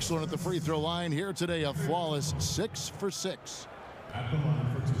have been excellent at the free throw line here today, a flawless 6 for 6. At the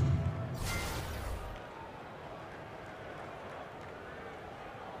line for 2.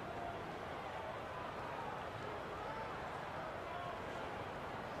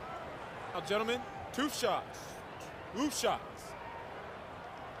 Now, gentlemen, 2 shots. 2 shots.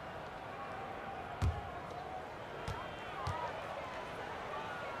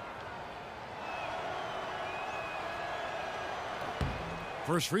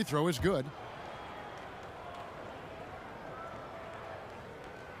 First free throw is good.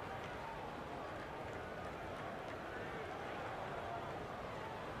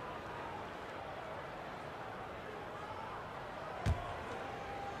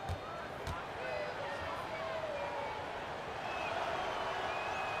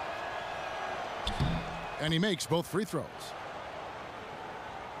 And he makes both free throws.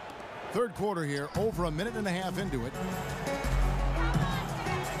 Third quarter here, over a minute and a half into it.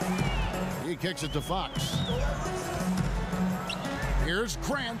 He kicks it to Fox. Here's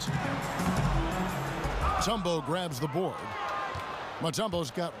Grant. Mutombo grabs the board.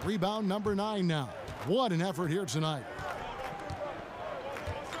 Mutombo's got rebound number 9 now. What an effort here tonight.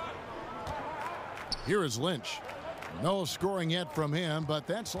 Here is Lynch. No scoring yet from him, but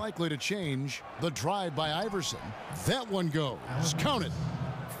that's likely to change. The drive by Iverson. That one goes. Count it.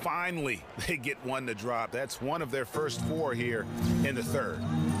 Finally, they get one to drop. That's one of their first 4 here in the third.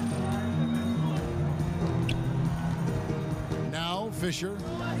 Now Fisher.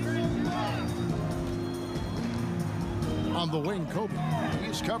 On the wing, Kobe.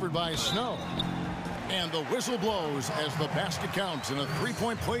 He's covered by Snow. And the whistle blows as the basket counts, and a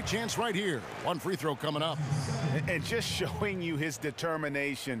 3-point play chance right here. One free throw coming up. And just showing you his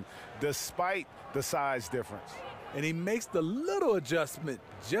determination despite the size difference. And he makes the little adjustment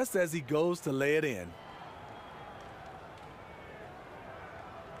just as he goes to lay it in.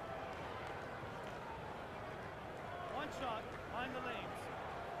 One shot, find the lanes.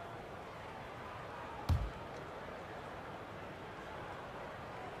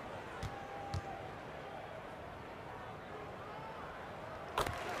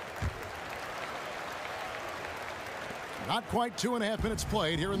 Not quite 2.5 minutes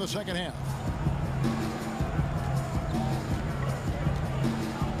played here in the second half.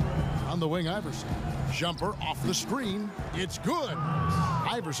 On the wing, Iverson. Jumper off the screen. It's good.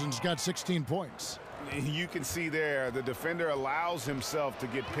 Iverson's got 16 points. You can see there the defender allows himself to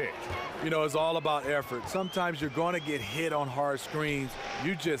get picked. You know, it's all about effort. Sometimes you're going to get hit on hard screens.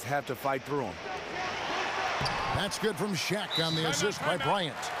 You just have to fight through them. That's good from Shaq on the assist by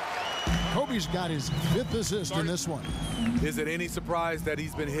Bryant. Kobe's got his 5th assist in this one. Is it any surprise that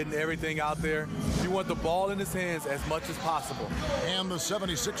he's been hitting everything out there? You want the ball in his hands as much as possible. And the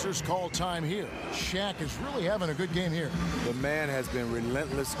 76ers call time here. Shaq is really having a good game here. The man has been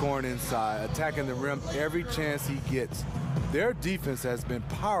relentless scoring inside, attacking the rim every chance he gets. Their defense has been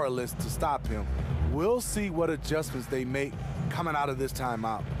powerless to stop him. We'll see what adjustments they make coming out of this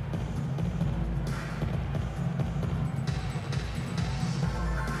timeout.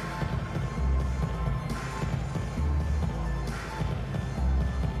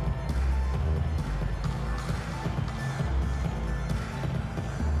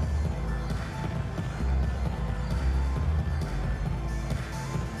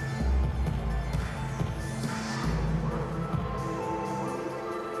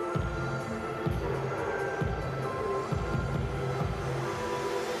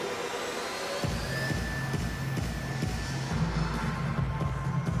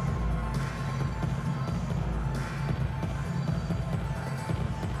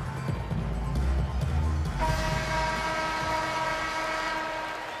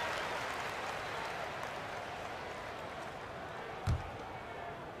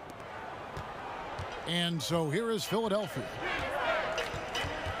 And so here is Philadelphia.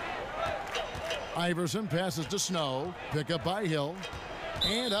 Iverson passes to Snow. Pick up by Hill.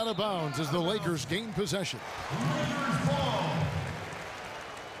 And out of bounds as the Lakers gain possession.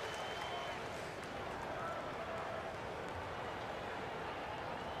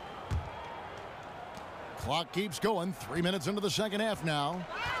 Clock keeps going. 3 minutes into the second half now.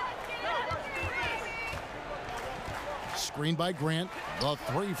 Screen by Grant. The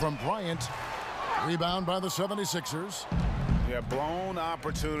 3 from Bryant. Rebound by the 76ers. Yeah, blown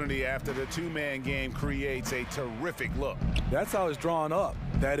opportunity after the 2-man game creates a terrific look. That's how it's drawn up.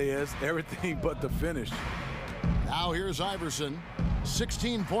 That is, everything but the finish. Now here's Iverson.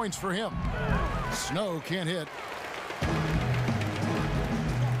 16 points for him. Snow can't hit.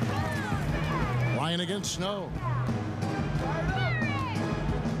 Bryant against Snow.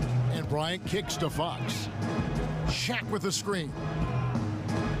 And Bryant kicks to Fox. Shaq with the screen.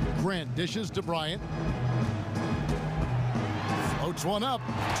 Grant dishes to Bryant. Floats one up.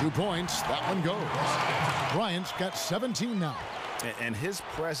 2 points. That one goes. Bryant's got 17 now. And his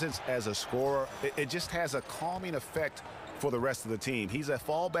presence as a scorer, it just has a calming effect for the rest of the team. He's a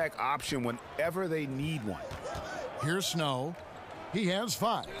fallback option whenever they need one. Here's Snow. He has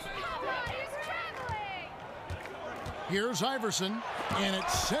 5. Here's Iverson, and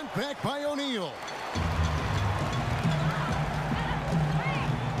it's sent back by O'Neal.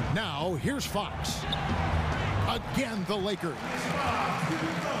 Now, here's Fox. Again, the Lakers.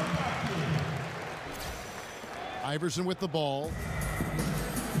 Iverson with the ball.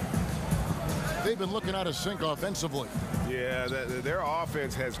 They've been looking out of sync offensively. Yeah, their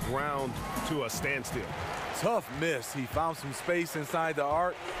offense has ground to a standstill. Tough miss. He found some space inside the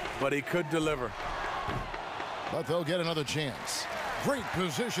arc, but he could deliver. But they'll get another chance. Great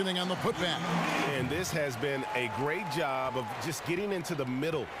positioning on the putback. And this has been a great job of just getting into the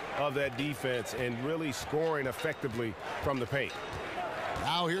middle of that defense and really scoring effectively from the paint.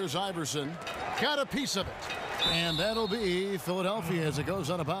 Now here's Iverson. Got a piece of it. And that'll be Philadelphia as it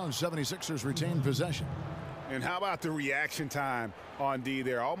goes out of bounds. 76ers retain possession. And how about the reaction time on D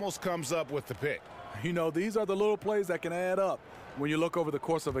there? Almost comes up with the pick. You know, these are the little plays that can add up when you look over the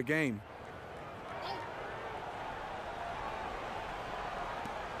course of a game.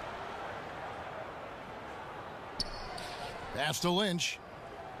 Pass to Lynch.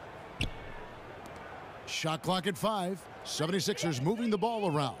 Shot clock at 5. 76ers moving the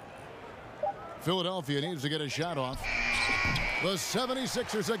ball around. Philadelphia needs to get a shot off. The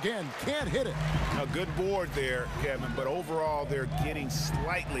 76ers again can't hit it. A good board there, Kevin, but overall they're getting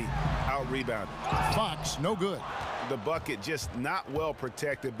slightly out-rebounded. Fox, no good. The bucket just not well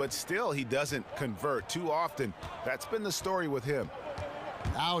protected, but still he doesn't convert too often. That's been the story with him.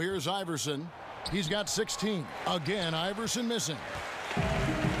 Now here's Iverson. He's got 16. Again, Iverson missing.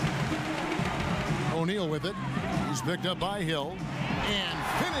 O'Neal with it. He's picked up by Hill.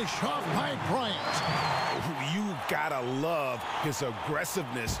 And finished off by Bryant. You gotta love his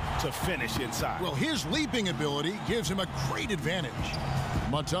aggressiveness to finish inside. Well, his leaping ability gives him a great advantage.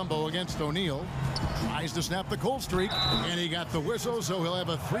 Mutombo against O'Neal. Tries to snap the cold streak. And he got the whistle, so he'll have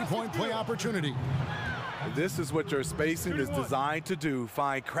a 3-point play opportunity. This is what your spacing is designed to do.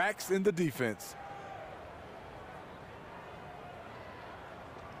 Find cracks in the defense.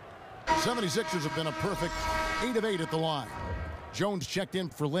 76ers have been a perfect 8 of 8 at the line. Jones checked in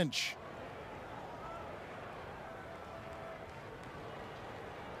for Lynch.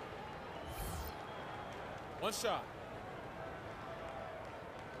 One shot.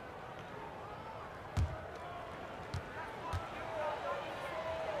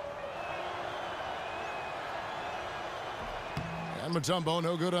 And Mutombo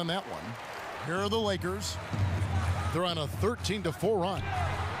no good on that one. Here are the Lakers. They're on a 13-4 run.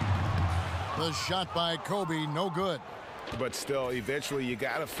 The shot by Kobe, no good. But still, eventually you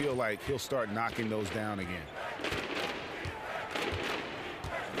got to feel like he'll start knocking those down again.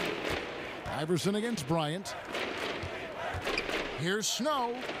 Iverson against Bryant. Here's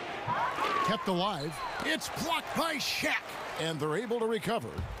Snow. Kept alive. It's blocked by Shaq. And they're able to recover.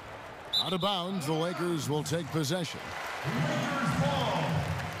 Out of bounds, the Lakers will take possession.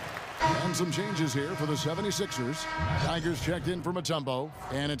 And some changes here for the 76ers. Tigers checked in for Mutombo,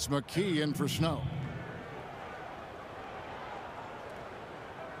 and it's McKee in for Snow.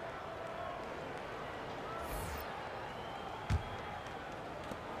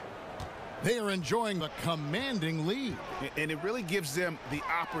 They are enjoying a commanding lead. And it really gives them the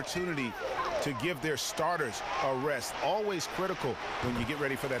opportunity to give their starters a rest. Always critical when you get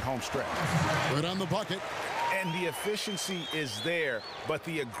ready for that home stretch. Right on the bucket. And the efficiency is there, but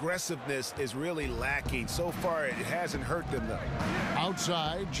the aggressiveness is really lacking. So far, it hasn't hurt them, though.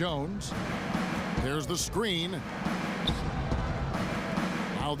 Outside, Jones. There's the screen.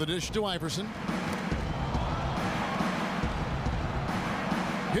 Now the dish to Iverson.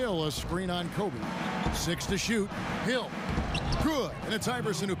 Hill, a screen on Kobe. 6 to shoot. Hill. Good. And it's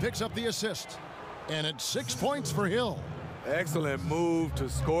Iverson who picks up the assist. And it's 6 points for Hill. Excellent move to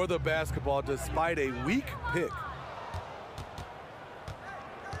score the basketball despite a weak pick.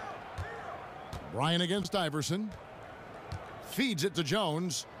 Bryant against Iverson. Feeds it to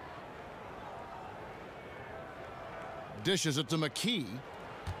Jones. Dishes it to McKee.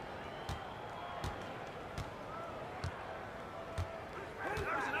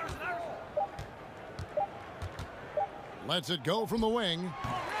 Lets it go from the wing.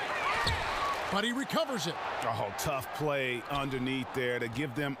 But he recovers it. Oh, tough play underneath there to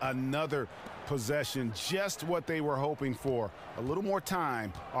give them another possession, just what they were hoping for. A little more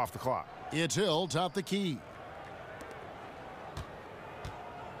time off the clock. It's Hill top the key.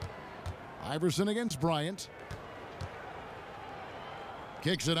 Iverson against Bryant.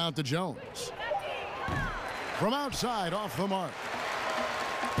 Kicks it out to Jones. From outside, off the mark.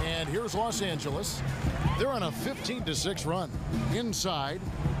 And here's Los Angeles. They're on a 15-6 run. Inside,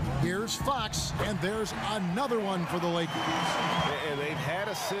 here's Fox, and there's another one for the Lakers. And they've had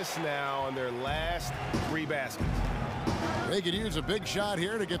assists now on their last 3 baskets. They could use a big shot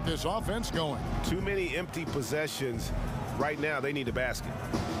here to get this offense going. Too many empty possessions. Right now, they need a basket.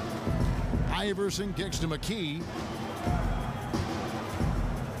 Iverson kicks to McKee.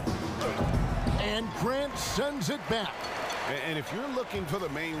 And Grant sends it back. And if you're looking for the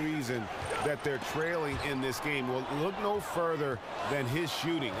main reason that they're trailing in this game, well, look no further than his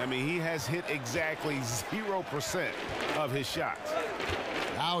shooting. I mean, he has hit exactly 0% of his shots.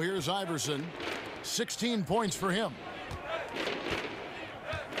 Now here's Iverson. 16 points for him.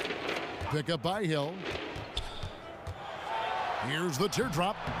 Pick up by Hill. Here's the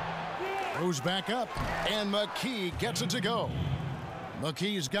teardrop. Goes back up, and McKee gets it to go.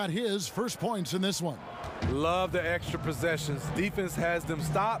 McKee's got his first points in this one. Love the extra possessions. Defense has them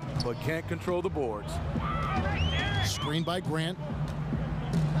stopped, but can't control the boards. Screen by Grant.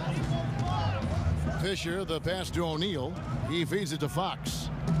 Fisher, the pass to O'Neal. He feeds it to Fox.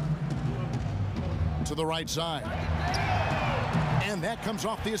 To the right side. And that comes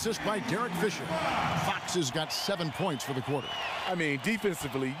off the assist by Derek Fisher. Fox has got 7 points for the quarter. I mean,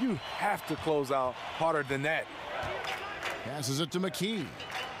 defensively, you have to close out harder than that. Passes it to McKee.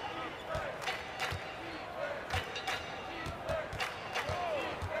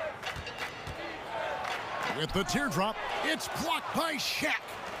 With the teardrop, it's blocked by Shaq.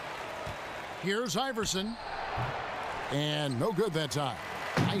 Here's Iverson. And no good that time.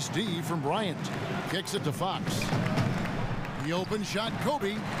 Nice D from Bryant. Kicks it to Fox. The open shot,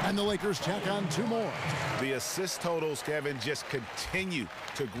 Kobe, and the Lakers tack on 2 more. The assist totals, Kevin, just continue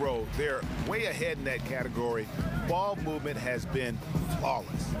to grow. They're way ahead in that category. Ball movement has been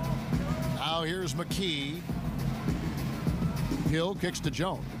flawless. Now here's McKee. Hill kicks to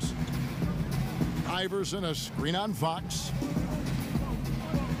Jones. Iverson, a screen on Fox.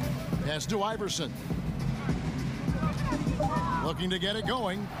 Pass to Iverson. Looking to get it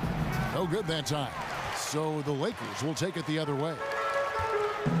going. No good that time. So the Lakers will take it the other way.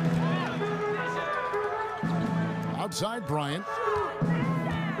 Outside Bryant.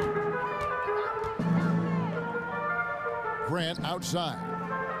 Grant outside.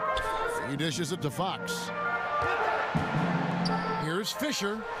 He dishes it to Fox. Here's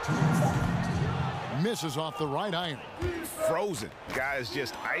Fisher. Misses off the right iron. Frozen. Guys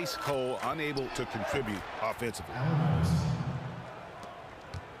just ice cold, unable to contribute offensively.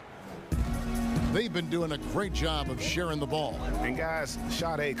 They've been doing a great job of sharing the ball. And guys,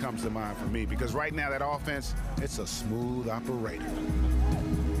 Sade comes to mind for me because right now that offense, it's a smooth operator.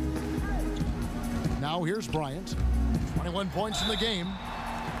 Now here's Bryant. 21 points in the game.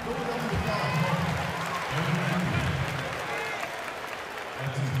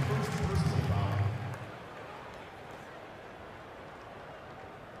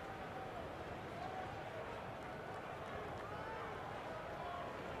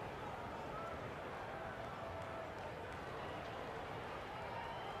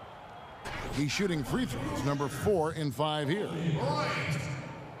 He's shooting free throws, number 4 in 5 here. Bryant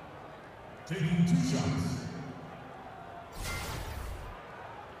taking 2 shots.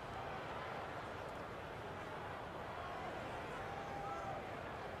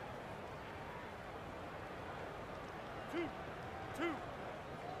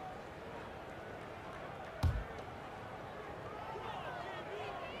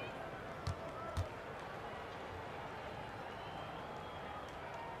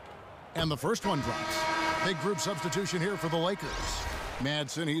 And the first one drops. Big group substitution here for the Lakers.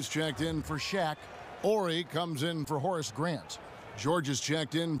 Madsen, he's checked in for Shaq. Ori comes in for Horace Grant. George is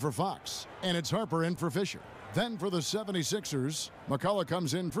checked in for Fox. And it's Harper in for Fisher. Then for the 76ers, McCullough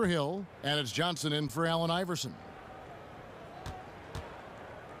comes in for Hill. And it's Johnson in for Allen Iverson.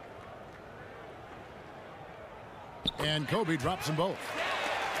 And Kobe drops them both.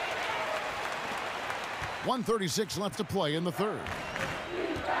 1:36 left to play in the third.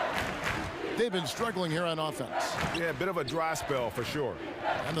 They've been struggling here on offense. Yeah, a bit of a dry spell for sure.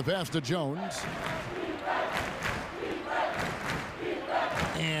 And the pass to Jones.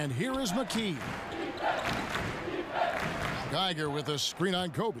 And here is McKee. Geiger with a screen on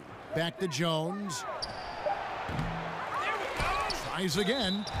Kobe. Back to Jones. Tries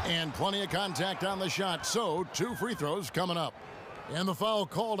again, and plenty of contact on the shot, so 2 free throws coming up. And the foul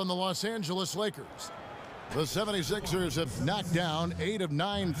called on the Los Angeles Lakers. The 76ers have knocked down 8 of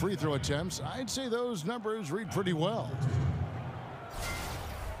 9 free throw attempts. I'd say those numbers read pretty well.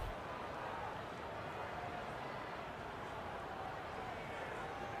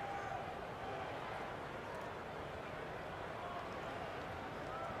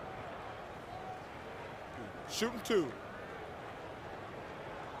 Shooting 2.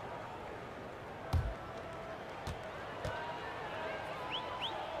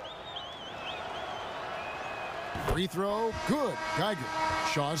 Free throw, good. Geiger.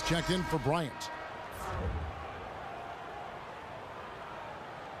 Shaw's checked in for Bryant.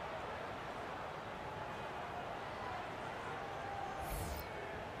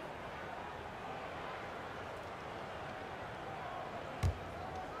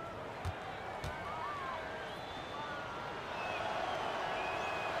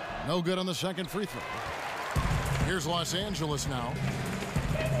 No good on the second free throw. Here's Los Angeles now.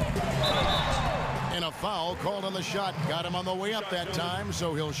 And a foul called on the shot. Got him on the way up that time,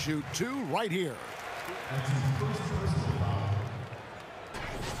 so he'll shoot 2 right here. At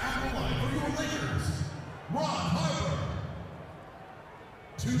the line for your Lakers, Ron Harper.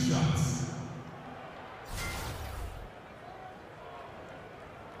 2 shots.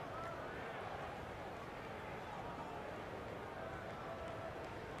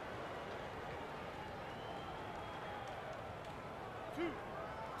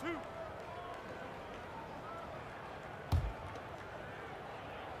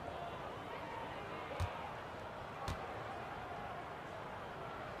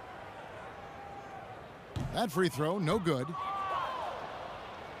 That free throw, no good.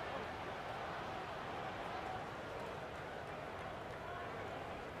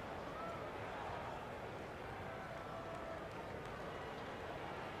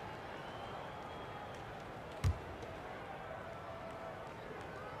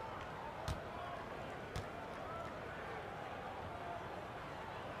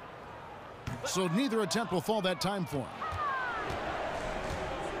 So neither attempt will fall that time for him.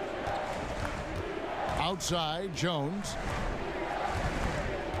 Outside, Jones.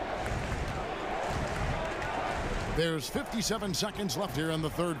 There's 57 seconds left here in the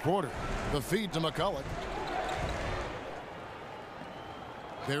third quarter. The feed to McCulloch.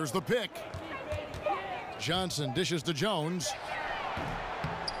 There's the pick. Johnson dishes to Jones.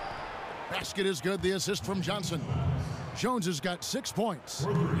 Basket is good. The assist from Johnson. Jones has got 6 points.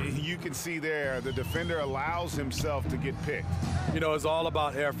 You can see there the defender allows himself to get picked. You know, it's all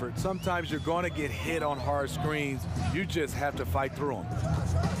about effort. Sometimes you're going to get hit on hard screens. You just have to fight through them.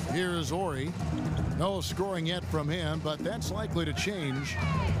 Here's Ori. No scoring yet from him, but that's likely to change.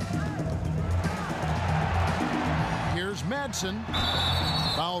 Here's Madsen.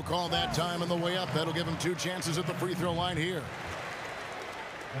 Foul call that time on the way up. That'll give him 2 chances at the free throw line here.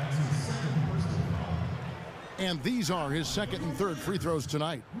 And these are his second and third free throws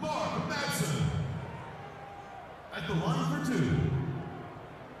tonight. Mark Madsen. At the line for 2.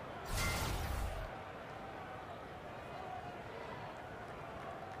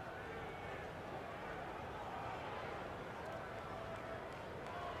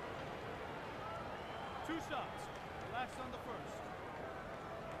 Two shots. Relax on the first.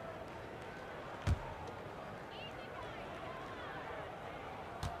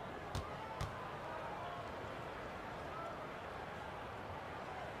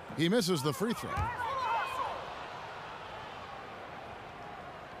 He misses the free throw.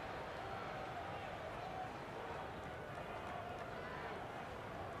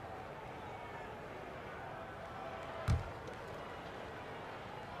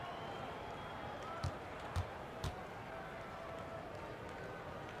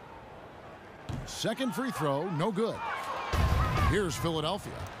 Second free throw, no good. Here's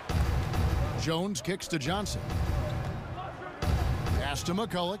Philadelphia. Jones kicks to Johnson. Pass to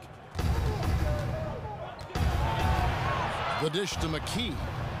McCulloch. The dish to McKee.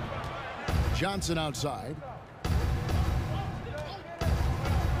 Johnson outside.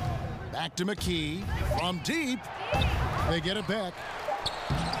 Back to McKee. From deep. They get it back.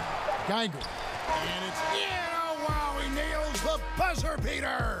 Geiger. And it's in. Oh, wow, he nails the buzzer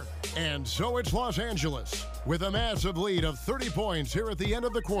beater. And so it's Los Angeles with a massive lead of 30 points here at the end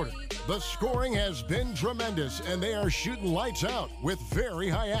of the quarter. The scoring has been tremendous, and they are shooting lights out with very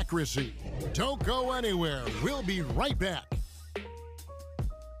high accuracy. Don't go anywhere. We'll be right back.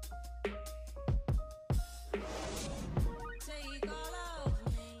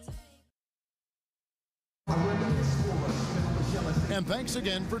 And thanks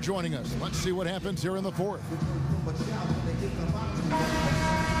again for joining us. Let's see what happens here in the fourth.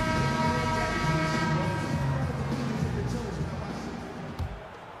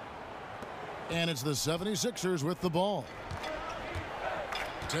 And it's the 76ers with the ball.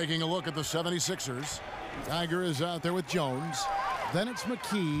 Taking a look at the 76ers. Geiger is out there with Jones. Then it's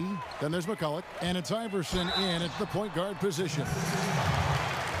McKee. Then there's McCulloch. And it's Iverson in at the point guard position.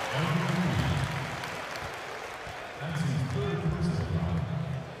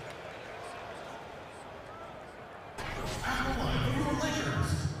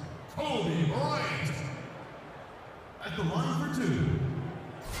 Kobe Bryant at the line for 2.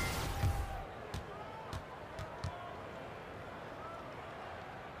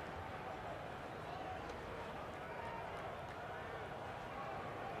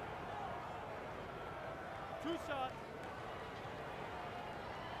 Two shots.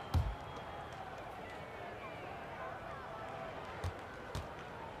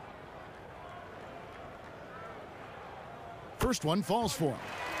 First one falls for him.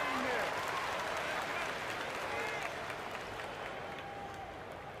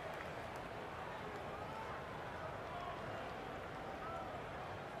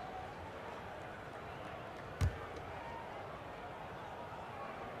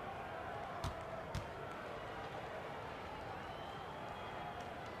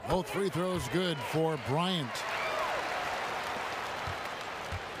 Both free throws good for Bryant.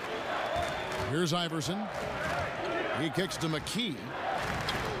 Here's Iverson. He kicks to McKee.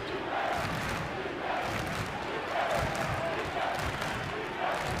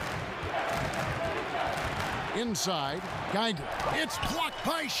 Inside, Geiger. It's blocked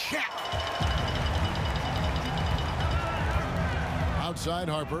by Shaq. Outside,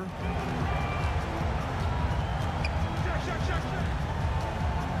 Harper.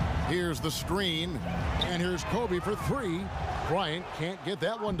 Here's the screen, and here's Kobe for 3. Bryant can't get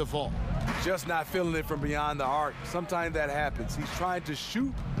that one to fall. Just not feeling it from beyond the arc. Sometimes that happens. He's trying to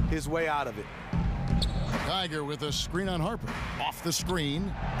shoot his way out of it. Geiger with a screen on Harper. Off the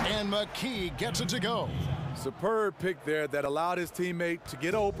screen, and McKee gets it to go. Superb pick there that allowed his teammate to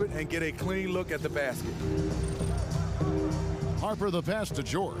get open and get a clean look at the basket. Harper the pass to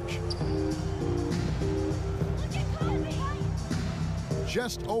George.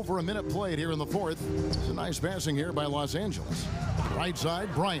 Just over a minute played here in the fourth. It's a nice passing here by Los Angeles. Right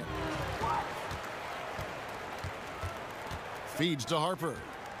side, Bryant. Feeds to Harper.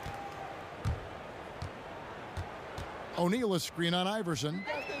 O'Neal a screen on Iverson.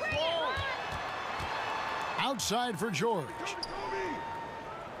 Outside for George.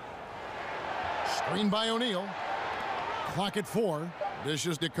 Screen by O'Neal. Clock at 4.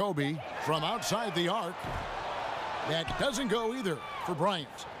 Dishes to Kobe from outside the arc. That doesn't go either for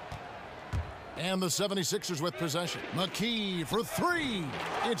Bryant. And the 76ers with possession. McKee for 3.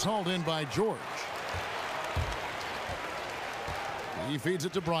 It's hauled in by George. He feeds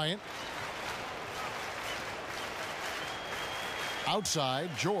it to Bryant. Outside,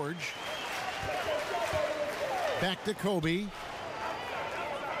 George. Back to Kobe.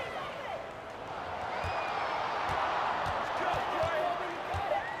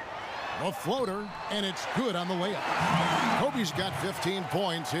 A floater, and it's good on the layup. Kobe's got 15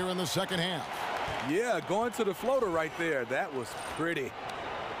 points here in the second half. Yeah, going to the floater right there. That was pretty.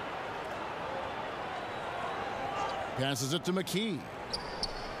 Passes it to McKee.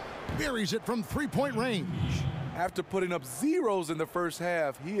 Buries it from three-point range. After putting up zeros in the first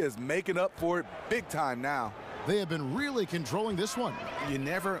half, he is making up for it big time now. They have been really controlling this one. You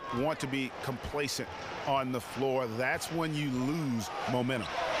never want to be complacent on the floor. That's when you lose momentum.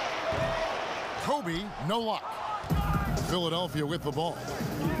 Kobe, no luck. Philadelphia with the ball.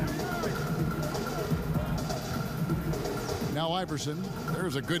 Now Iverson.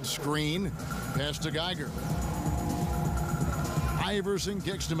 There's a good screen. Pass to Geiger. Iverson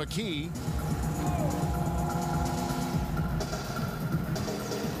kicks to McKee.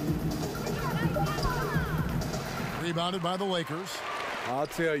 Rebounded by the Lakers. I'll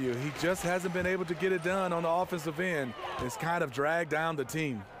tell you, he just hasn't been able to get it done on the offensive end. It's kind of dragged down the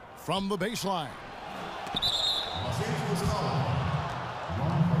team. From the baseline.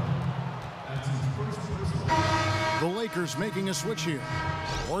 The Lakers making a switch here.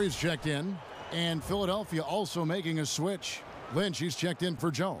 Warriors checked in, and Philadelphia also making a switch. Lynch, he's checked in for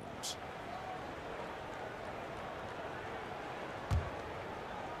Jones.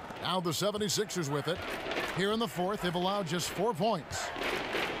 Now the 76ers with it. Here in the fourth, they've allowed just 4 points.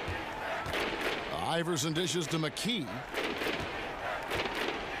 Iverson dishes to McKee.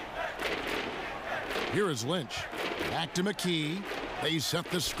 Here is Lynch. Back to McKee. They set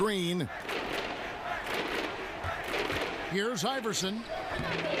the screen. Here's Iverson.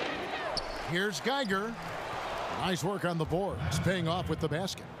 Here's Geiger. Nice work on the boards, paying off with the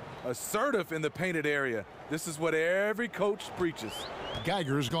basket. Assertive in the painted area. This is what every coach preaches.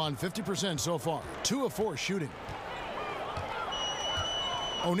 Geiger's gone 50% so far, 2 of 4 shooting.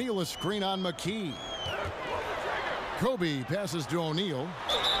 O'Neal a screen on McKee. Kobe passes to O'Neal.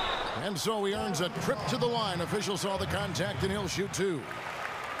 And so he earns a trip to the line. Official saw the contact and he'll shoot 2.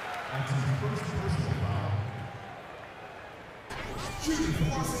 Shooting for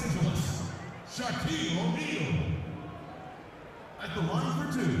Los Angeles, Shaquille O'Neal. At the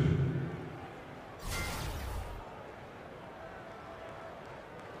line for 2.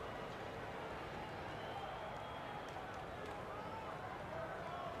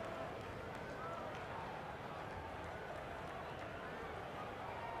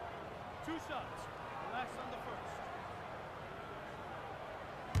 Two shots. Relax on the first.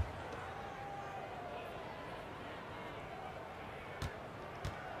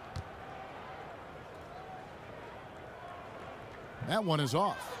 That one is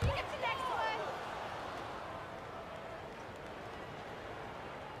off.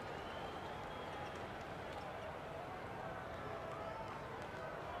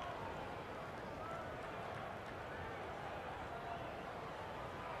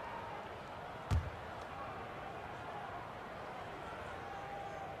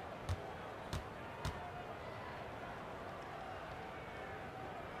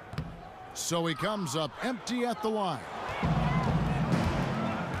 So he comes up empty at the line.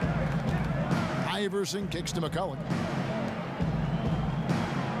 Iverson kicks to McCulloch.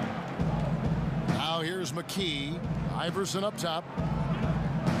 Now here's McKee. Iverson up top.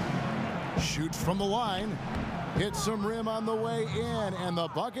 Shoots from the line. Hits some rim on the way in, and the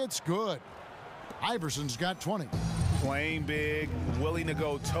bucket's good. Iverson's got 20. Playing big, willing to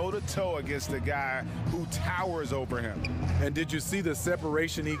go toe-to-toe against the guy who towers over him. And did you see the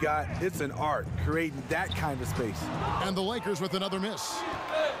separation he got? It's an art, creating that kind of space. And the Lakers with another miss.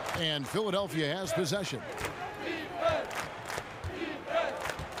 And Philadelphia has possession.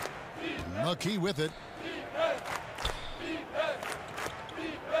 McKee with it.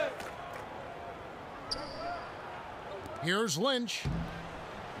 Here's Lynch.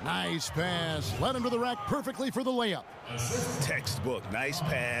 Nice pass. Led him to the rack perfectly for the layup. Textbook. Nice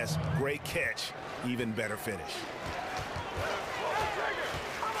pass. Great catch. Even better finish.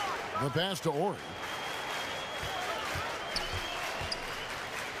 The pass to Ori.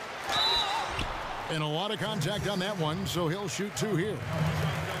 And a lot of contact on that one, so he'll shoot 2 here.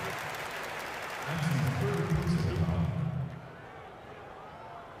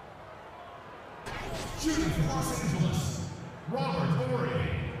 Shooting for Los Angeles, Robert Horry.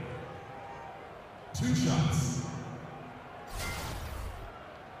 2 shots.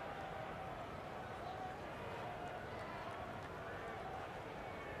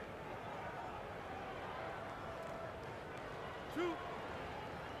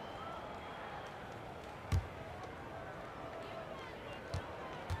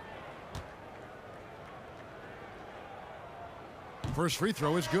 First free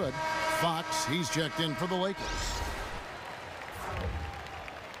throw is good. Fox, he's checked in for the Lakers.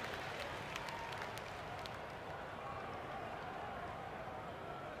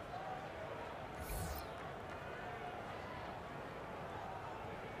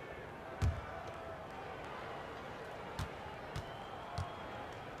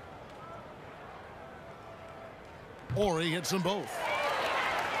 Ori hits them both.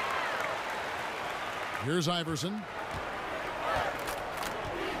 Here's Iverson.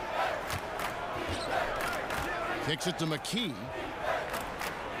 Kicks it to McKee.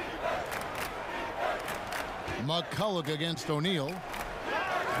 McCulloch against O'Neal.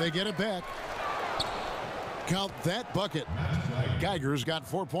 They get it back. Count that bucket. Geiger's got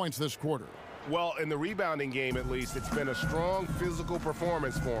 4 points this quarter. Well, in the rebounding game, at least, it's been a strong physical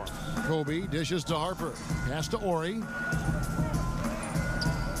performance for him. Kobe dishes to Harper. Pass to Ori.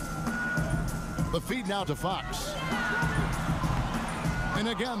 The feed now to Fox. And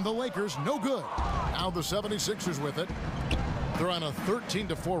again, the Lakers no good. Now the 76ers with it. They're on a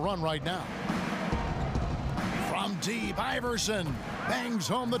 13-4 run right now. From deep, Iverson bangs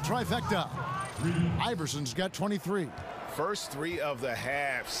home the trifecta. Iverson's got 23. First 3 of the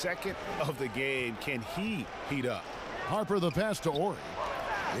half, second of the game. Can he heat up? Harper the pass to Ori.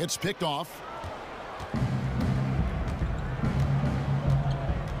 It's picked off.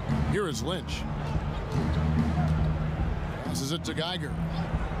 Here is Lynch. Passes it to Geiger.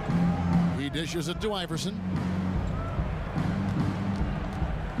 He dishes it to Iverson.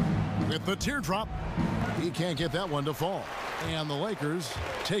 With the teardrop, he can't get that one to fall. And the Lakers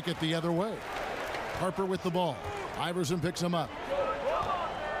take it the other way. Harper with the ball. Iverson picks him up.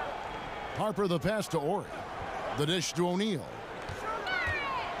 Harper the pass to Ori. The dish to O'Neal.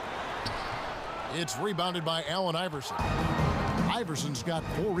 It's rebounded by Allen Iverson. Iverson's got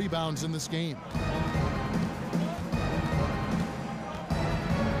 4 rebounds in this game.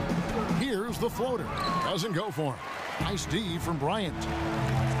 Here's the floater. Doesn't go for him. Nice D from Bryant.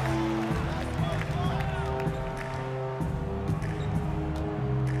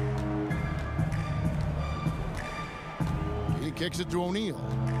 He kicks it to O'Neal.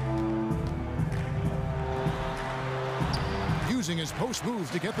 Using his post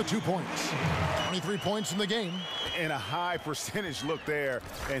move to get the 2 points. 23 points in the game. And a high percentage look there,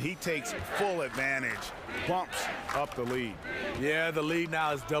 and he takes full advantage. Bumps up the lead. Yeah, the lead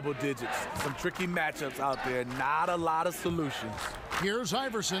now is double digits. Some tricky matchups out there. Not a lot of solutions. Here's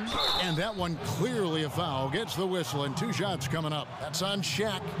Iverson, and that one clearly a foul. Gets the whistle, and 2 shots coming up. That's on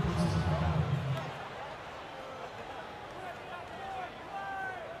Shaq.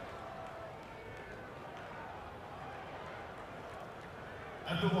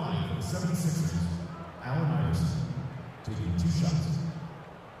 At the line for the 76ers, Allen Iverson, taking 2 shots.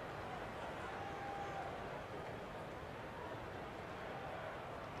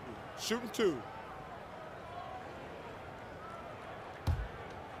 Shooting 2.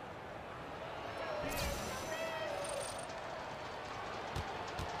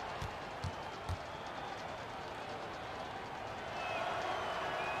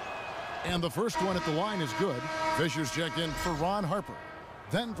 And the first one at the line is good. Fisher's checked in for Ron Harper.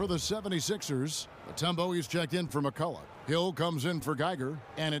 Then for the 76ers, Mutombo is checked in for McCullough. Hill comes in for Geiger,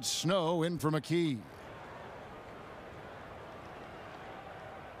 and it's Snow in for McKee.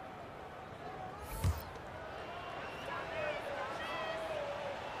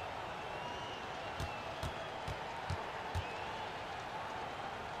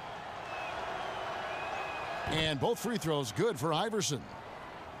 And both free throws good for Iverson.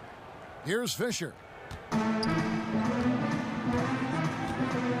 Here's Fisher.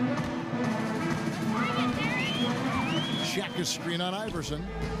 Shaq screen on Iverson.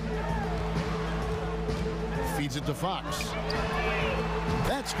 Feeds it to Fox.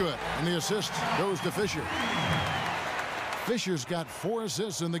 That's good. And the assist goes to Fisher. Fisher's got 4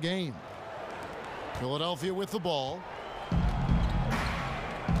 assists in the game. Philadelphia with the ball.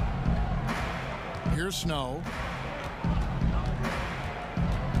 Here's Snow.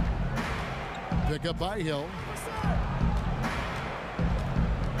 Pick up by Hill.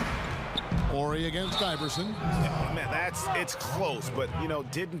 Ori against Iverson. Yeah, man, it's close, but, you know,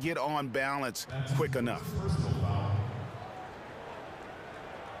 didn't get on balance quick enough.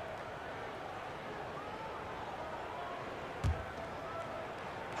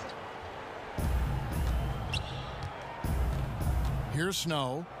 Here's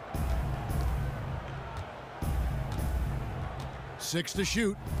Snow. 6 to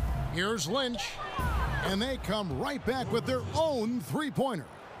shoot. Here's Lynch. And they come right back with their own 3-pointer.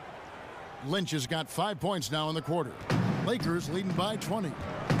 Lynch has got 5 points now in the quarter. Lakers leading by 20.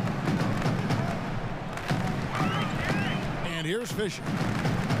 And here's Fisher.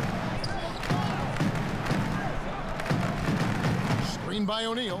 Screen by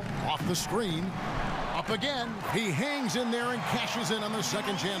O'Neal. Off the screen. Up again. He hangs in there and cashes in on the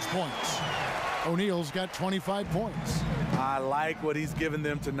second chance points. O'Neal's got 25 points. I like what he's given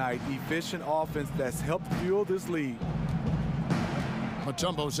them tonight. Efficient offense that's helped fuel this lead.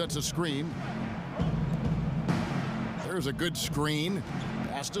 Mutombo sets a screen. There's a good screen.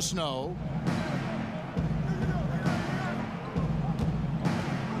 Pass to Snow.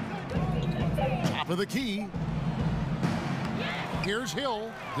 Top of the key. Here's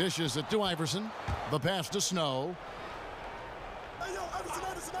Hill. Dishes it to Iverson. The pass to Snow.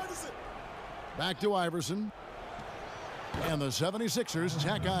 Back to Iverson. And the 76ers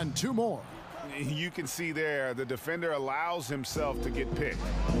tack on 2 more. You can see there the defender allows himself to get picked.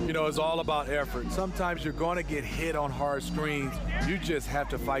 You know, it's all about effort. Sometimes you're going to get hit on hard screens. You just have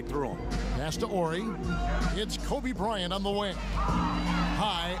to fight through them. Pass to Ori. It's Kobe Bryant on the wing.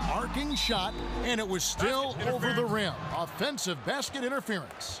 High arcing shot, and it was still over the rim. Offensive basket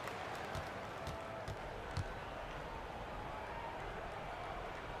interference.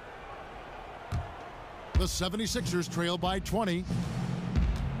 The 76ers trail by 20.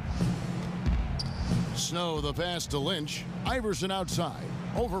 Snow the pass to Lynch. Iverson outside.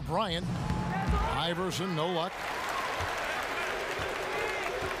 Over Bryant. Iverson, no luck.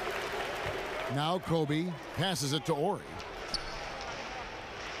 Now Kobe passes it to Ori.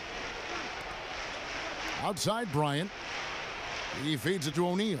 Outside Bryant. He feeds it to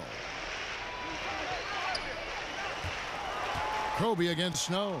O'Neal. Kobe against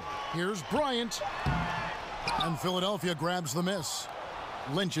Snow. Here's Bryant. And Philadelphia grabs the miss.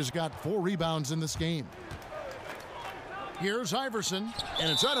 Lynch has got 4 rebounds in this game. Here's Iverson,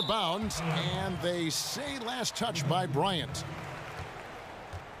 and it's out of bounds, and they say last touch by Bryant.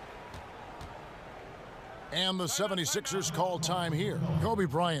 And the 76ers call time here. Kobe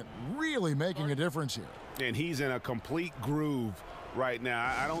Bryant really making a difference here. And he's in a complete groove right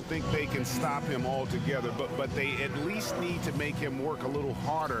now. I don't think they can stop him altogether, but they at least need to make him work a little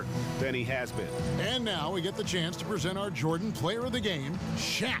harder than he has been. And now we get the chance to present our Jordan Player of the Game,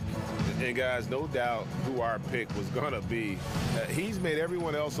 Shaq. And guys, no doubt who our pick was gonna be. He's made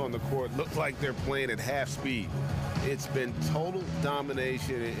everyone else on the court look like they're playing at half speed. It's been total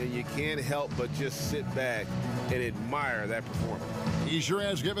domination, and you can't help but just sit back and admire that performance. He sure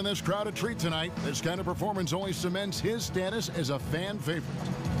has given this crowd a treat tonight. This kind of performance only cements his status as a fan favorite.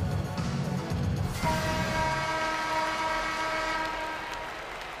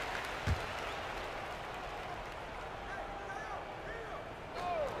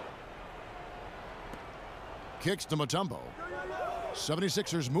 Kicks to Mutombo.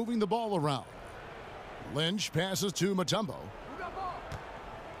 76ers moving the ball around. Lynch passes to Mutombo.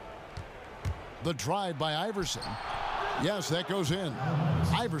 The drive by Iverson. Yes, that goes in.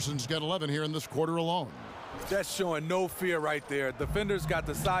 Iverson's got 11 here in this quarter alone. That's showing no fear right there. Defender's got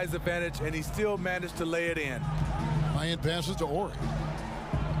the size advantage, and he still managed to lay it in. Bryant passes to Ori.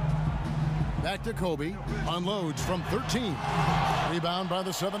 Back to Kobe. Unloads from 13. Rebound by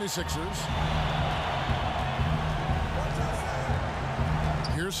the 76ers.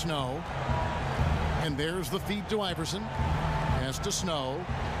 Here's Snow. And there's the feed to Iverson. Pass to Snow.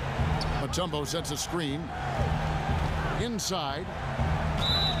 Mutombo sets a screen. Inside.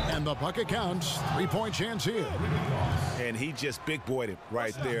 And the bucket counts. 3-point chance here. And he just big boyed it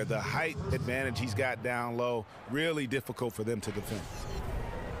right there. The height advantage he's got down low, really difficult for them to defend.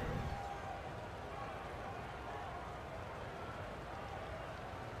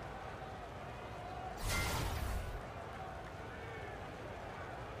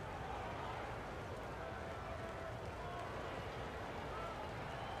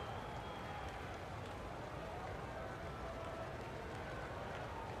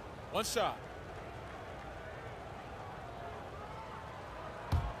 One shot.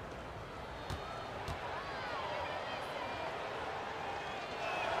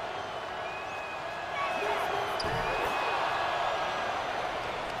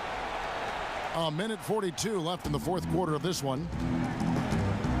 A minute 42 left in the fourth quarter of this one.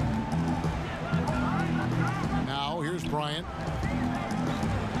 Now here's Bryant.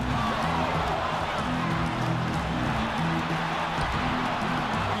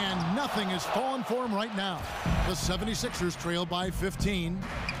 Nothing is falling for him right now. The 76ers trail by 15.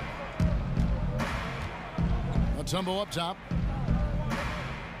 Mutombo up top.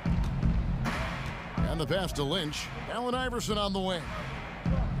 And the pass to Lynch. Allen Iverson on the wing.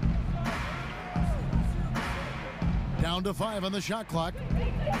 Down to 5 on the shot clock.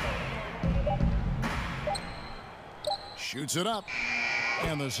 Shoots it up.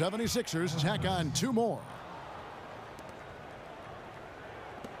 And the 76ers tack on 2 more.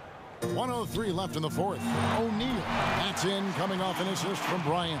 1:03 left in the fourth. O'Neal. That's in, coming off an assist from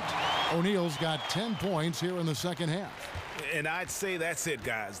Bryant. O'Neal's got 10 points here in the second half. And I'd say that's it,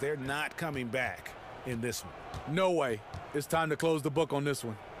 guys. They're not coming back in this one. No way. It's time to close the book on this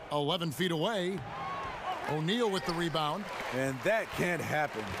one. 11 feet away. O'Neal with the rebound. And that can't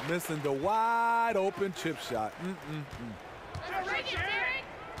happen. Missing the wide open chip shot.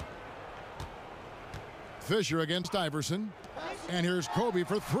 Fisher against Iverson. And here's Kobe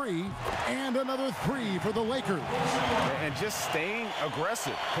for 3, and another 3 for the Lakers. And just staying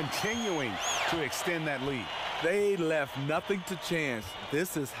aggressive, continuing to extend that lead. They left nothing to chance.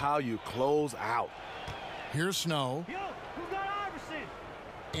 This is how you close out. Here's Snow. Who got Iverson?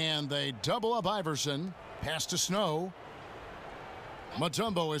 And they double up Iverson. Pass to Snow.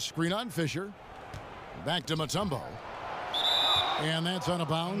 Mutombo is screen on Fisher. Back to Mutombo. And that's out of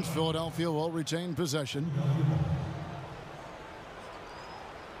bounds. Philadelphia will retain possession. Iverson.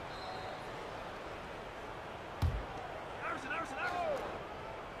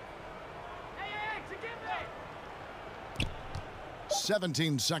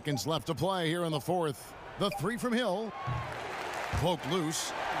 17 seconds left to play here in the fourth. The 3 from Hill. Poked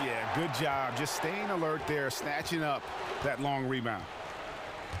loose. Yeah, good job. Just staying alert there, snatching up that long rebound.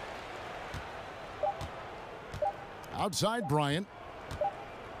 Outside Bryant.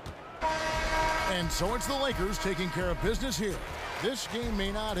 And so it's the Lakers taking care of business here. This game may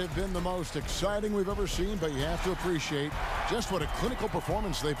not have been the most exciting we've ever seen, but you have to appreciate just what a clinical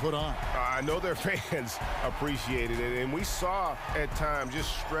performance they put on. I know their fans appreciated it, and we saw at times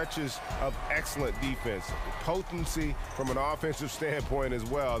just stretches of excellent defense. Potency from an offensive standpoint as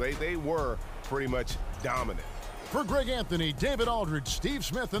well. They were pretty much dominant. For Greg Anthony, David Aldridge, Steve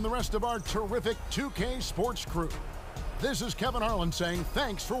Smith, and the rest of our terrific 2K Sports crew, this is Kevin Harlan saying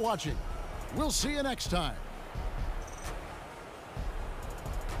thanks for watching. We'll see you next time.